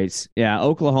 3 states. Yeah,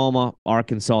 Oklahoma,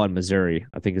 Arkansas, and Missouri,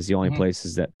 I think is the only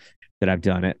places that I've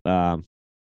done it.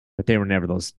 But they were never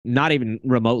those, not even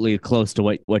remotely close to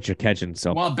what you're catching.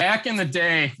 So, well, back in the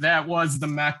day, that was the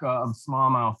mecca of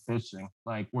smallmouth fishing,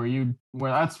 like where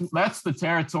that's the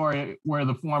territory where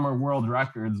the former world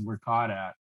records were caught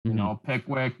at. You know,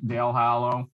 Pickwick, Dale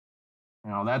Hollow.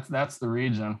 You know, that's the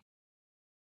region.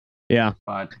 Yeah,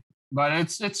 but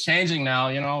it's changing now.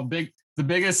 You know, the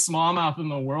biggest smallmouth in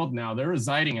the world now, they're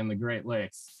residing in the Great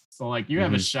Lakes. So like you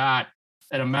have a shot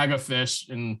at a mega fish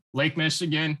in Lake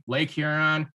Michigan, Lake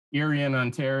Huron, Erie in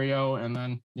Ontario, and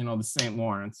then, you know, the St.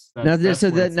 Lawrence. Now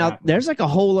there's like a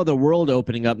whole other world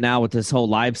opening up now with this whole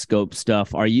live scope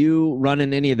stuff. Are you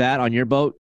running any of that on your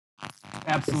boat?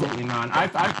 Absolutely not.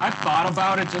 I've thought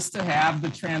about it just to have the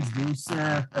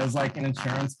transducer as like an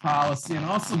insurance policy, and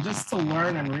also just to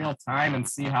learn in real time and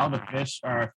see how the fish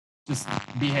are just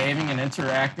behaving and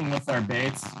interacting with our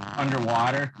baits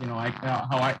underwater. You know,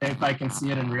 if I can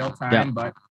see it in real time. Yeah.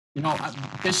 But you know,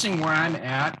 fishing where I'm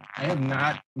at, I have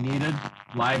not needed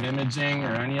live imaging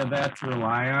or any of that to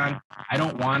rely on. I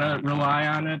don't want to rely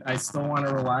on it. I still want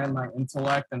to rely on my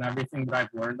intellect and everything that I've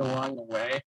learned along the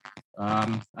way.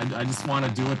 I just want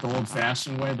to do it the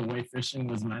old-fashioned way, the way fishing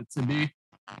was meant to be.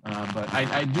 But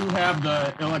I do have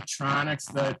the electronics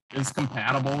that is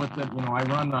compatible with it. You know, I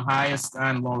run the highest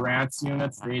on Lowrance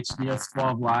units, the HDS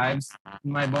 12 Lives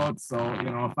in my boat. So, you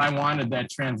know, if I wanted that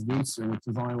transducer, which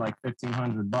is only like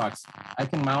 $1,500, I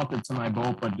can mount it to my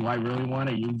boat. But do I really want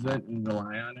to use it and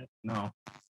rely on it? No.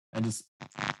 It's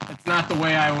not the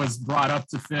way I was brought up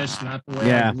to fish, not the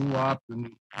way I grew up.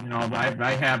 And, you know,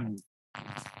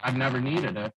 I've never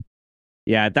needed it.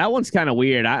 Yeah, that one's kind of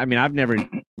weird.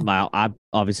 I've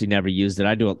obviously never used it.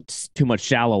 I do too much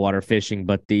shallow water fishing,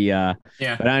 but but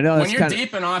I know when you're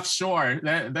deep and offshore,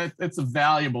 that it's a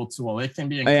valuable tool. It can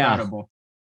be incredible.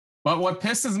 But what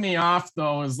pisses me off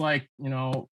though is like, you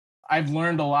know, I've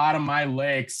learned a lot of my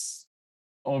lakes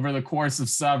over the course of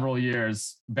several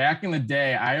years. Back in the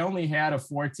day, I only had a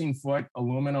 14-foot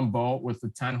aluminum boat with a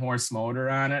 10-horse motor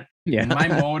on it. Yeah. And my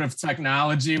mode of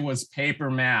technology was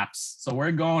paper maps. So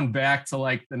we're going back to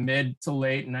like the mid to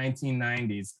late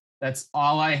 1990s. That's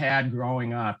all I had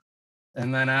growing up.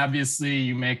 And then obviously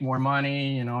you make more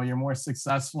money, you know, you're more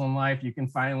successful in life. You can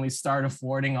finally start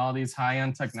affording all these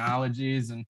high-end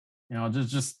technologies, and, you know,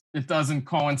 just it doesn't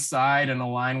coincide and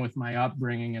align with my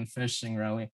upbringing in fishing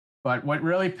really. But what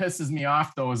really pisses me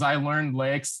off, though, is I learned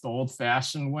lakes the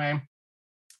old-fashioned way,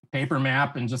 paper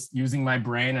map, and just using my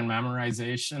brain and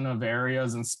memorization of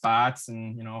areas and spots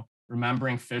and, you know,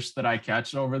 remembering fish that I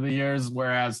catch over the years.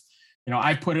 Whereas, you know,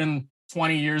 I put in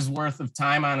 20 years worth of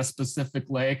time on a specific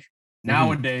lake.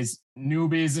 Nowadays,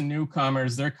 newbies and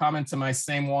newcomers, they're coming to my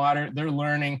same water. They're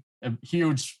learning a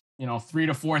huge, you know, 3,000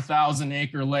 to 4,000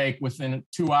 acre lake within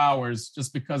 2 hours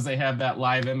just because they have that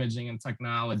live imaging and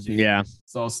technology. Yeah.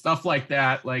 So stuff like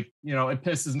that, like, you know, it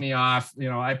pisses me off. You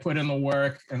know, I put in the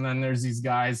work, and then there's these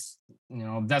guys, you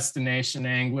know, destination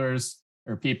anglers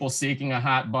or people seeking a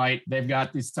hot bite. They've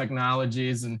got these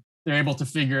technologies and they're able to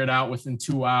figure it out within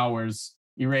 2 hours,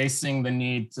 erasing the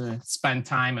need to spend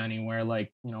time anywhere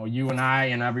like, you know, you and I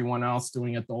and everyone else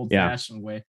doing it the old-fashioned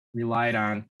way relied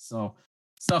on. So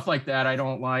stuff like that I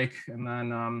don't like. And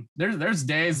then there's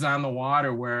days on the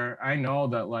water where I know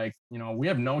that, like, you know, we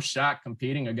have no shot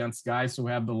competing against guys who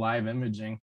have the live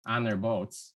imaging on their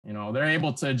boats. You know, they're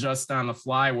able to adjust on the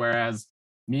fly, whereas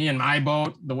me and my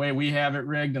boat, the way we have it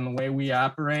rigged and the way we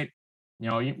operate, you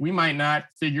know, we might not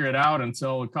figure it out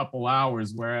until a couple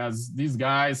hours, whereas these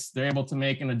guys, they're able to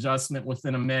make an adjustment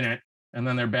within a minute, and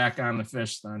then they're back on the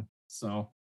fish then.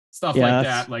 So stuff like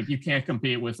that, like, you can't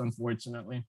compete with,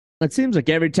 unfortunately. It seems like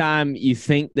every time you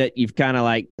think that you've kind of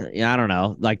like, I don't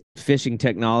know, like fishing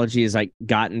technology has like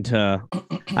gotten to,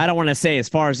 I don't want to say as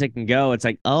far as it can go. It's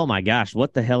like, oh my gosh,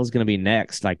 what the hell is going to be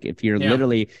next? Like if you're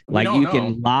literally like, you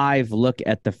can live look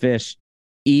at the fish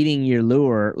eating your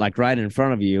lure, like right in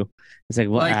front of you. It's like,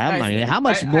 well, how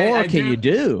much more can you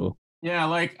do? Yeah,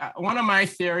 like one of my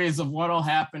theories of what'll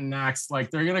happen next,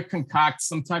 like they're going to concoct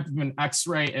some type of an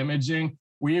X-ray imaging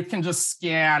where you can just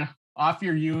scan off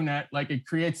your unit, like it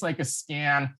creates like a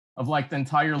scan of like the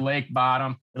entire lake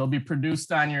bottom. It'll be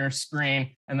produced on your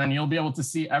screen, and then you'll be able to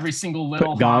see every single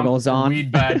little goggles on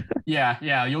weed bed.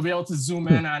 Yeah. You'll be able to zoom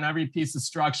in on every piece of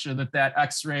structure that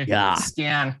X-ray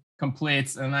scan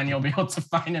completes, and then you'll be able to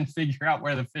find and figure out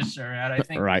where the fish are at. I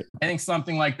think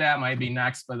something like that might be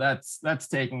next, but that's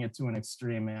taking it to an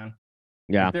extreme, man.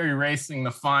 Yeah. They're erasing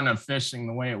the fun of fishing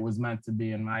the way it was meant to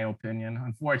be, in my opinion.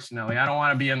 Unfortunately, I don't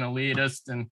want to be an elitist,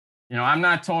 and I'm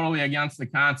not totally against the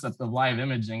concept of live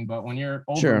imaging, but when you're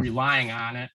over relying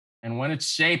on it and when it's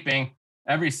shaping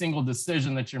every single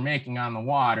decision that you're making on the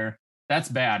water, that's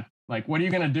bad. Like, what are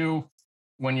you going to do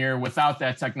when you're without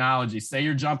that technology? Say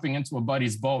you're jumping into a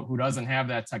buddy's boat who doesn't have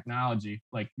that technology.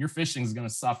 Like, your fishing is going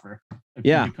to suffer if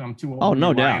you become too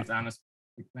reliant on a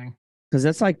specific thing.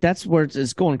 Because that's where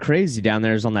it's going crazy down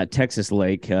there, is on that Texas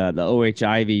lake. The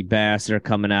OHIV bass are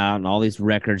coming out, and all these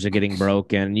records are getting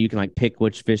broken. You can like pick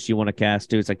which fish you want to cast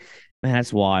to. It's like, man,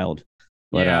 that's wild.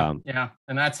 But yeah,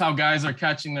 and that's how guys are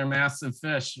catching their massive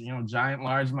fish. Giant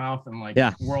largemouth and like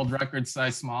world record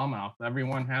size smallmouth.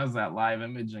 Everyone has that live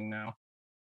imaging now.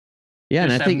 Yeah,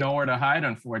 fish and I think have nowhere to hide,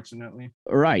 unfortunately.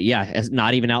 Right. Yeah, it's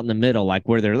not even out in the middle, like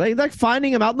where they're like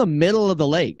finding them out in the middle of the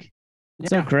lake.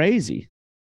 It's so crazy.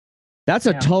 That's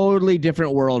a totally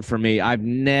different world for me. I've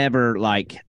never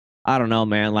I don't know,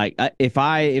 man. Like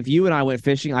if you and I went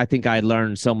fishing, I think I'd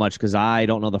learn so much because I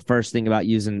don't know the first thing about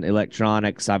using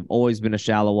electronics. I've always been a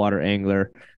shallow water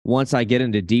angler. Once I get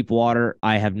into deep water,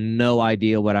 I have no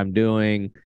idea what I'm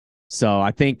doing. So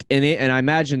I think, and I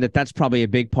imagine that's probably a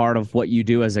big part of what you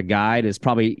do as a guide is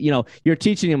probably, you're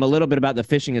teaching them a little bit about the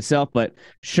fishing itself, but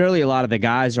surely a lot of the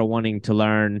guys are wanting to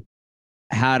learn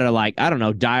how to I don't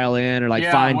know, dial in or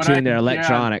fine tune their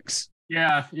electronics.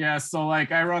 Yeah. So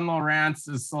I run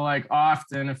Lowrance's. So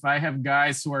often if I have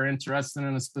guys who are interested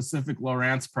in a specific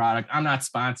Lowrance product, I'm not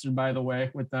sponsored, by the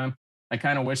way, with them. I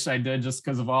kind of wish I did, just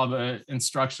because of all the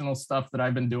instructional stuff that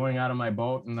I've been doing out of my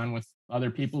boat and then with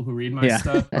other people who read my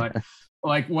stuff. But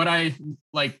what I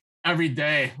every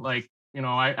day,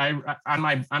 I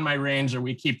on my Ranger,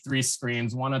 we keep 3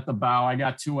 screens, one at the bow. I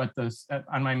got 2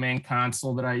 on my main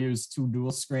console that I use, 2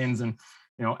 dual screens. And,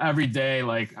 every day,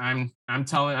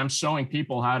 I'm showing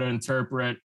people how to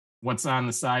interpret what's on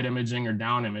the side imaging or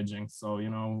down imaging. So,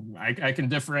 I can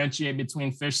differentiate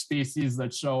between fish species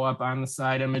that show up on the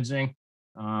side imaging,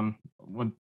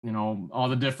 with, all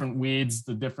the different weeds,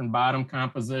 the different bottom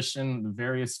composition, the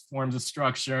various forms of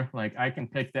structure. I can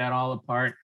pick that all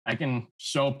apart. I can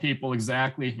show people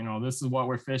exactly, this is what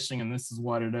we're fishing and this is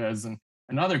what it is. And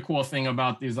another cool thing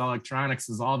about these electronics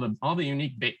is all the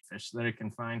unique bait fish that it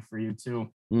can find for you too.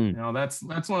 That's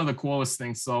one of the coolest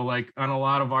things. So on a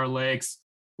lot of our lakes,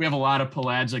 we have a lot of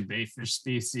pelagic bait fish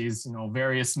species,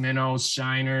 various minnows,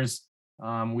 shiners.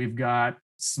 We've got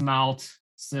smelt,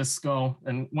 Cisco.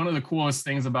 And one of the coolest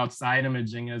things about side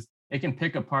imaging is it can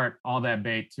pick apart all that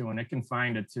bait too, and it can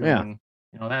find it too. Yeah. And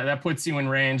that puts you in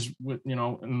range with, in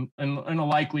a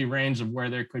likely range of where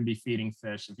there could be feeding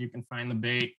fish. If you can find the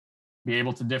bait, be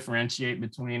able to differentiate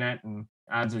between it, and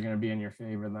odds are going to be in your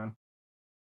favor then.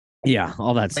 Yeah,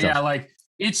 all that stuff. Yeah,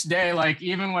 each day,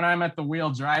 even when I'm at the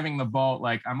wheel driving the boat,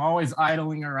 I'm always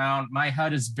idling around. My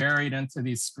head is buried into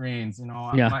these screens.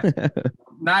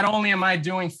 Not only am I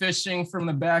doing fishing from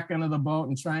the back end of the boat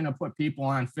and trying to put people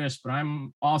on fish, but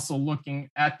I'm also looking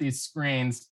at these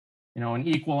screens, an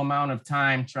equal amount of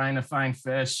time, trying to find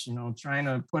fish, trying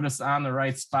to put us on the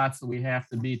right spots that we have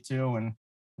to be too. And,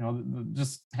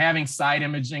 just having side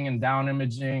imaging and down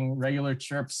imaging, regular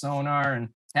chirp sonar, and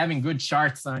having good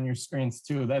charts on your screens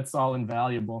too. That's all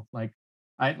invaluable.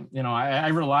 I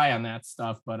rely on that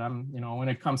stuff, but when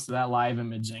it comes to that live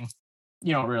imaging,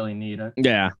 you don't really need it.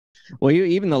 Yeah. Well,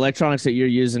 even the electronics that you're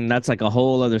using, that's a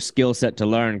whole other skill set to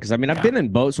learn. Because I've been in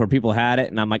boats where people had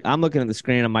it, and I'm looking at the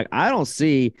screen, I'm I don't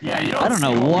see. Yeah, I don't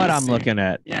know what I'm looking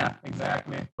at. Yeah,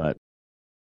 exactly. But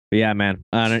yeah, man.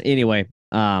 Anyway,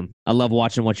 I love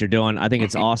watching what you're doing. I think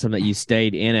it's awesome that you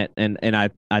stayed in it, and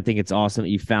I think it's awesome that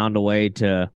you found a way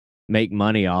to make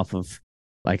money off of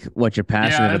what you're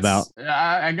passionate about.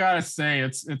 I gotta say,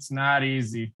 it's not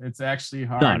easy. It's actually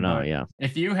hard. No, yeah.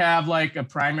 If you have a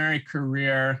primary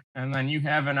career and then you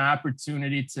have an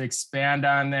opportunity to expand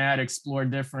on that, explore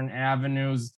different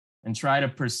avenues, and try to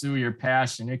pursue your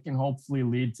passion, it can hopefully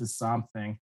lead to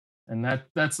something. And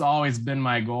that's always been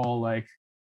my goal.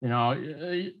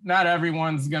 Not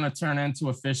everyone's gonna turn into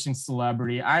a fishing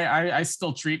celebrity. I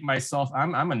still treat myself.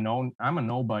 I'm a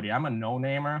nobody. I'm a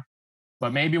no-namer.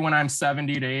 But maybe when I'm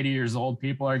 70 to 80 years old,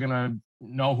 people are gonna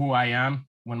know who I am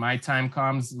when my time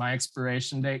comes, my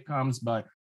expiration date comes. But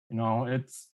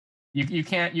it's you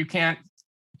can't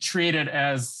treat it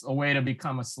as a way to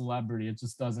become a celebrity. It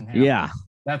just doesn't happen. Yeah.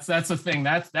 That's the thing.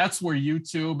 That's where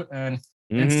YouTube and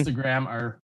Mhm. Instagram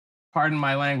are, pardon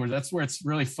my language, that's where it's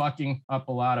really fucking up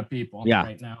a lot of people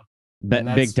right now.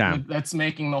 Big time. That's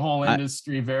making the whole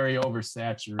industry very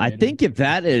oversaturated. I think if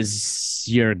that is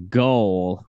your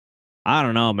goal, I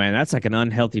don't know, man. That's like an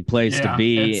unhealthy place to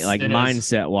be, like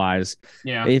mindset wise.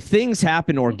 Yeah. If things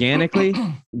happen organically,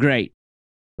 great.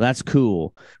 That's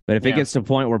cool. But if it gets to a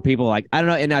point where people like, I don't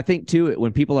know. And I think too,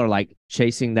 when people are like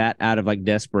chasing that out of like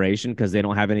desperation because they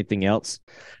don't have anything else,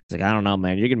 it's like, I don't know,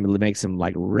 man, you're going to make some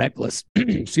like reckless,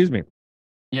 excuse me,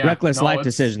 reckless life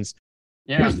decisions.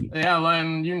 Yeah. Yeah.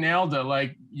 And you nailed it.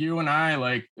 Like you and I,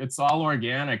 like it's all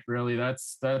organic, really.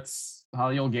 That's how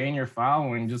you'll gain your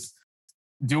following. Just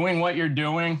doing what you're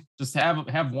doing. Just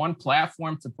have one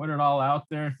platform to put it all out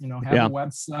there, you know, have a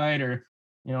website or,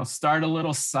 you know, start a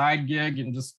little side gig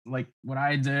and just like what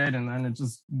I did. And then it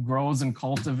just grows and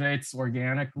cultivates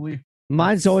organically.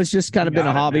 Mine's always just kind of been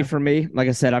a hobby for me. Like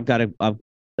I said, I've got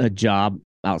a job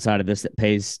outside of this that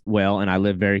pays well and I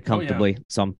live very comfortably.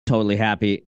 So I'm totally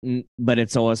happy. But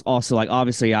it's always also like,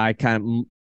 obviously I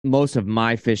most of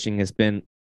my fishing has been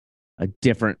a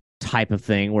different type of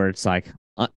thing where it's like,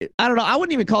 I don't know. I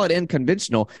wouldn't even call it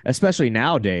unconventional, especially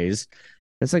nowadays.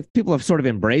 It's like people have sort of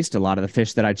embraced a lot of the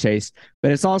fish that I chase,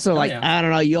 but it's also like, I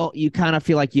don't know, you kind of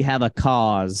feel like you have a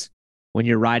cause when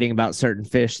you're writing about certain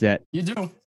fish that you do,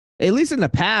 at least in the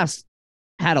past,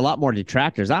 had a lot more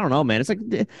detractors. I don't know, man. It's like,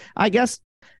 I guess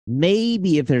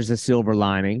maybe if there's a silver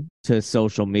lining to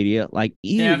social media, like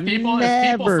if people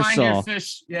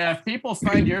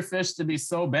find your fish to be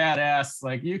so badass,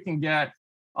 like you can get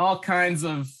all kinds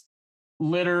of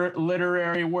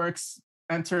literary works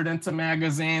entered into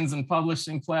magazines and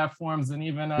publishing platforms and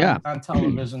even on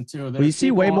television too. Well, you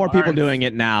see way more people doing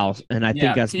it now, and I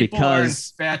think that's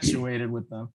because are infatuated with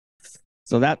them.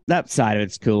 So that side of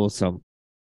it's cool. So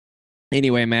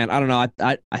anyway, man, I don't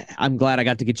know. I'm glad I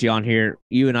got to get you on here.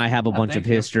 You and I have a bunch of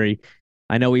history.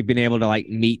 I know we've been able to like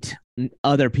meet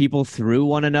other people through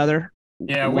one another.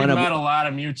 Yeah, we met a lot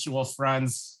of mutual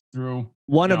friends through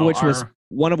one of which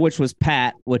was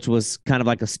Pat, which was kind of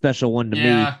like a special one to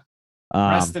me.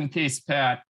 Rest in peace,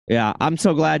 Pat. Yeah, I'm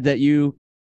so glad that you,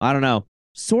 I don't know,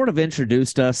 sort of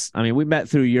introduced us. I mean, we met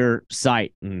through your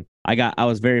site, and I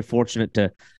was very fortunate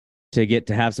to get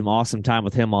to have some awesome time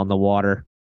with him on the water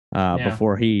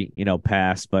before he,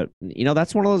 passed. But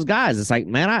that's one of those guys. It's like,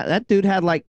 man, that dude had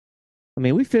like, I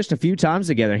mean, we fished a few times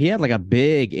together. He had like a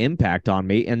big impact on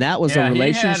me, and that was a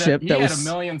relationship he had a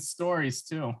million stories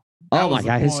too. Oh my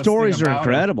God, his stories are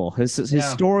incredible. His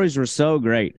stories were so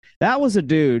great. That was a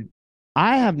dude.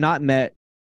 I have not met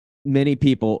many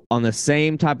people on the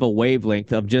same type of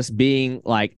wavelength of just being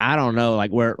like, I don't know,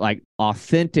 like we're like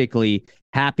authentically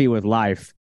happy with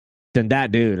life than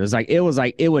that dude.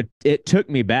 It took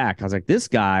me back. I was like, this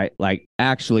guy like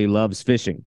actually loves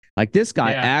fishing. Like this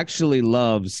guy actually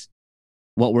loves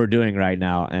what we're doing right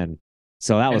now. And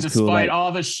so that was cool. Despite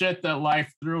all the shit that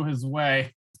life threw his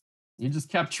way, he just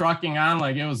kept trucking on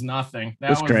like it was nothing.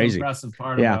 That was crazy. The impressive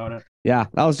part about it. Yeah,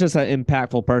 that was just an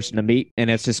impactful person to meet. And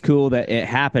it's just cool that it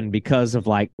happened because of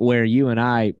like where you and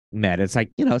I met. It's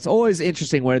like, it's always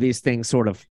interesting where these things sort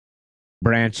of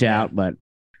branch out. But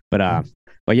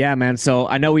yeah, man. So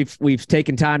I know we've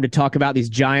taken time to talk about these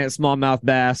giant smallmouth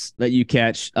bass that you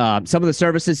catch. Some of the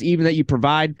services even that you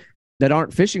provide that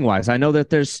aren't fishing wise. I know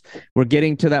that we're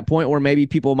getting to that point where maybe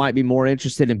people might be more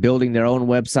interested in building their own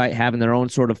website, having their own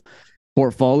sort of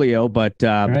portfolio, but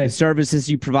the services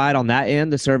you provide on that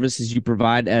end, the services you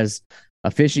provide as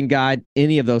a fishing guide,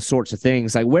 any of those sorts of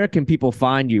things, like where can people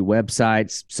find you?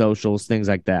 Websites, socials, things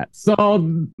like that.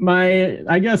 So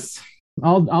I guess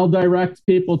I'll direct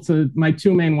people to my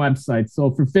two main websites. So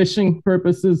for fishing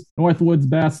purposes,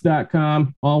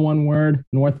 northwoodsbass.com, all one word,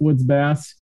 Northwoods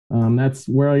Bass. That's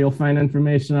where you'll find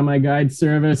information on my guide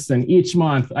service. And each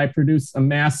month I produce a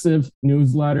massive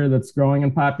newsletter that's growing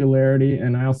in popularity.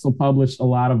 And I also publish a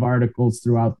lot of articles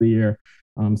throughout the year.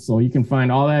 So you can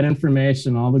find all that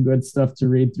information, all the good stuff to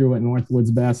read through at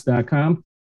northwoodsbass.com.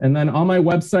 And then all my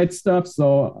website stuff.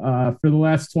 So for the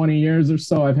last 20 years or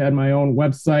so, I've had my own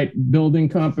website building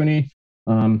company.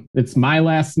 It's my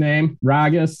last name,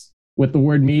 Ragas, with the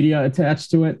word media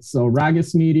attached to it. So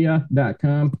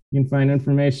ragasmedia.com. You can find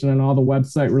information on all the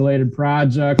website related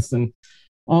projects and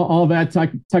all that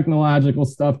technological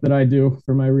stuff that I do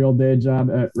for my real day job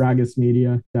at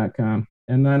ragasmedia.com.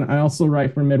 And then I also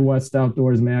write for Midwest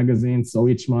Outdoors Magazine. So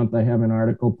each month I have an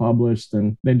article published,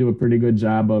 and they do a pretty good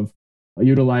job of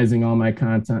utilizing all my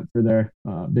content for their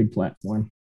big platform.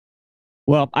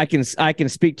 Well, I can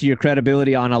speak to your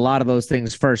credibility on a lot of those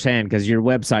things firsthand because your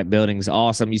website building is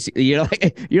awesome. You're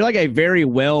like a very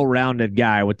well-rounded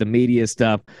guy with the media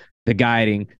stuff, the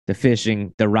guiding, the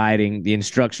fishing, the writing, the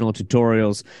instructional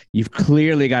tutorials. You've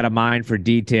clearly got a mind for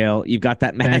detail. You've got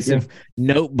that massive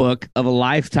notebook of a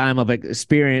lifetime of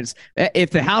experience. If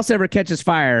the house ever catches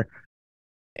fire,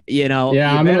 you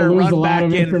I'm going to lose a lot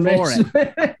of information.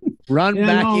 Run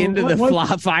back into the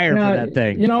fire for that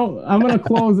thing. I'm going to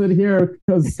close it here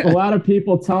because a lot of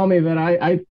people tell me that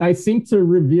I seem to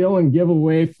reveal and give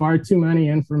away far too many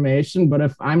information. But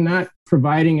if I'm not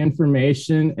providing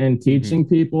information and teaching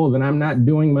people, then I'm not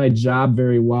doing my job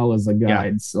very well as a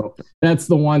guide. Yeah. So that's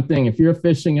the one thing. If you're a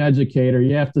fishing educator,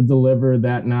 you have to deliver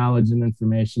that knowledge and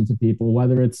information to people,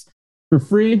 whether it's for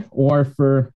free or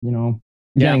for,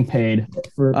 getting paid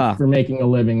for making a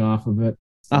living off of it.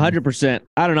 100%.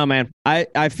 I don't know, man.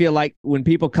 I feel like when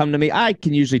people come to me, I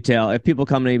can usually tell if people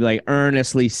come to me like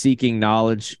earnestly seeking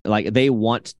knowledge, like they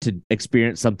want to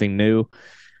experience something new.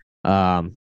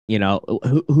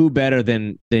 Who better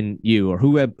than you, or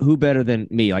who better than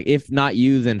me? Like if not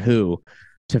you, then who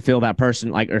to feel that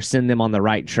person like or send them on the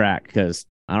right track? Because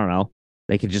I don't know,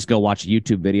 they could just go watch a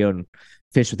YouTube video and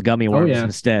fish with gummy worms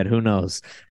instead. Who knows?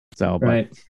 So, right.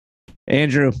 But,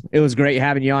 Andrew, it was great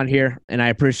having you on here, and I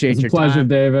appreciate your time. It's a pleasure,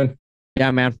 David.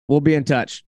 Yeah, man. We'll be in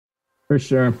touch. For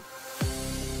sure.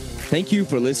 Thank you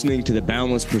for listening to the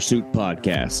Boundless Pursuit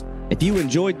podcast. If you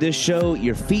enjoyed this show,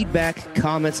 your feedback,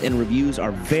 comments, and reviews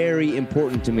are very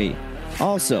important to me.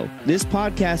 Also, this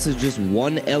podcast is just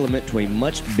one element to a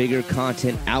much bigger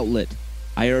content outlet.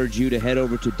 I urge you to head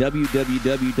over to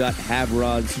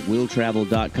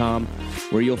www.haverodswilltravel.com,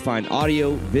 where you'll find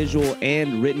audio, visual,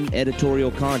 and written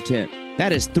editorial content.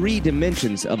 That is 3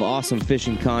 dimensions of awesome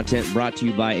fishing content brought to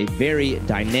you by a very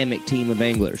dynamic team of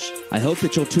anglers. I hope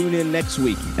that you'll tune in next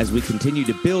week as we continue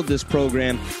to build this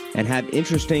program and have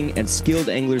interesting and skilled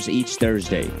anglers each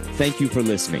Thursday. Thank you for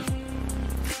listening.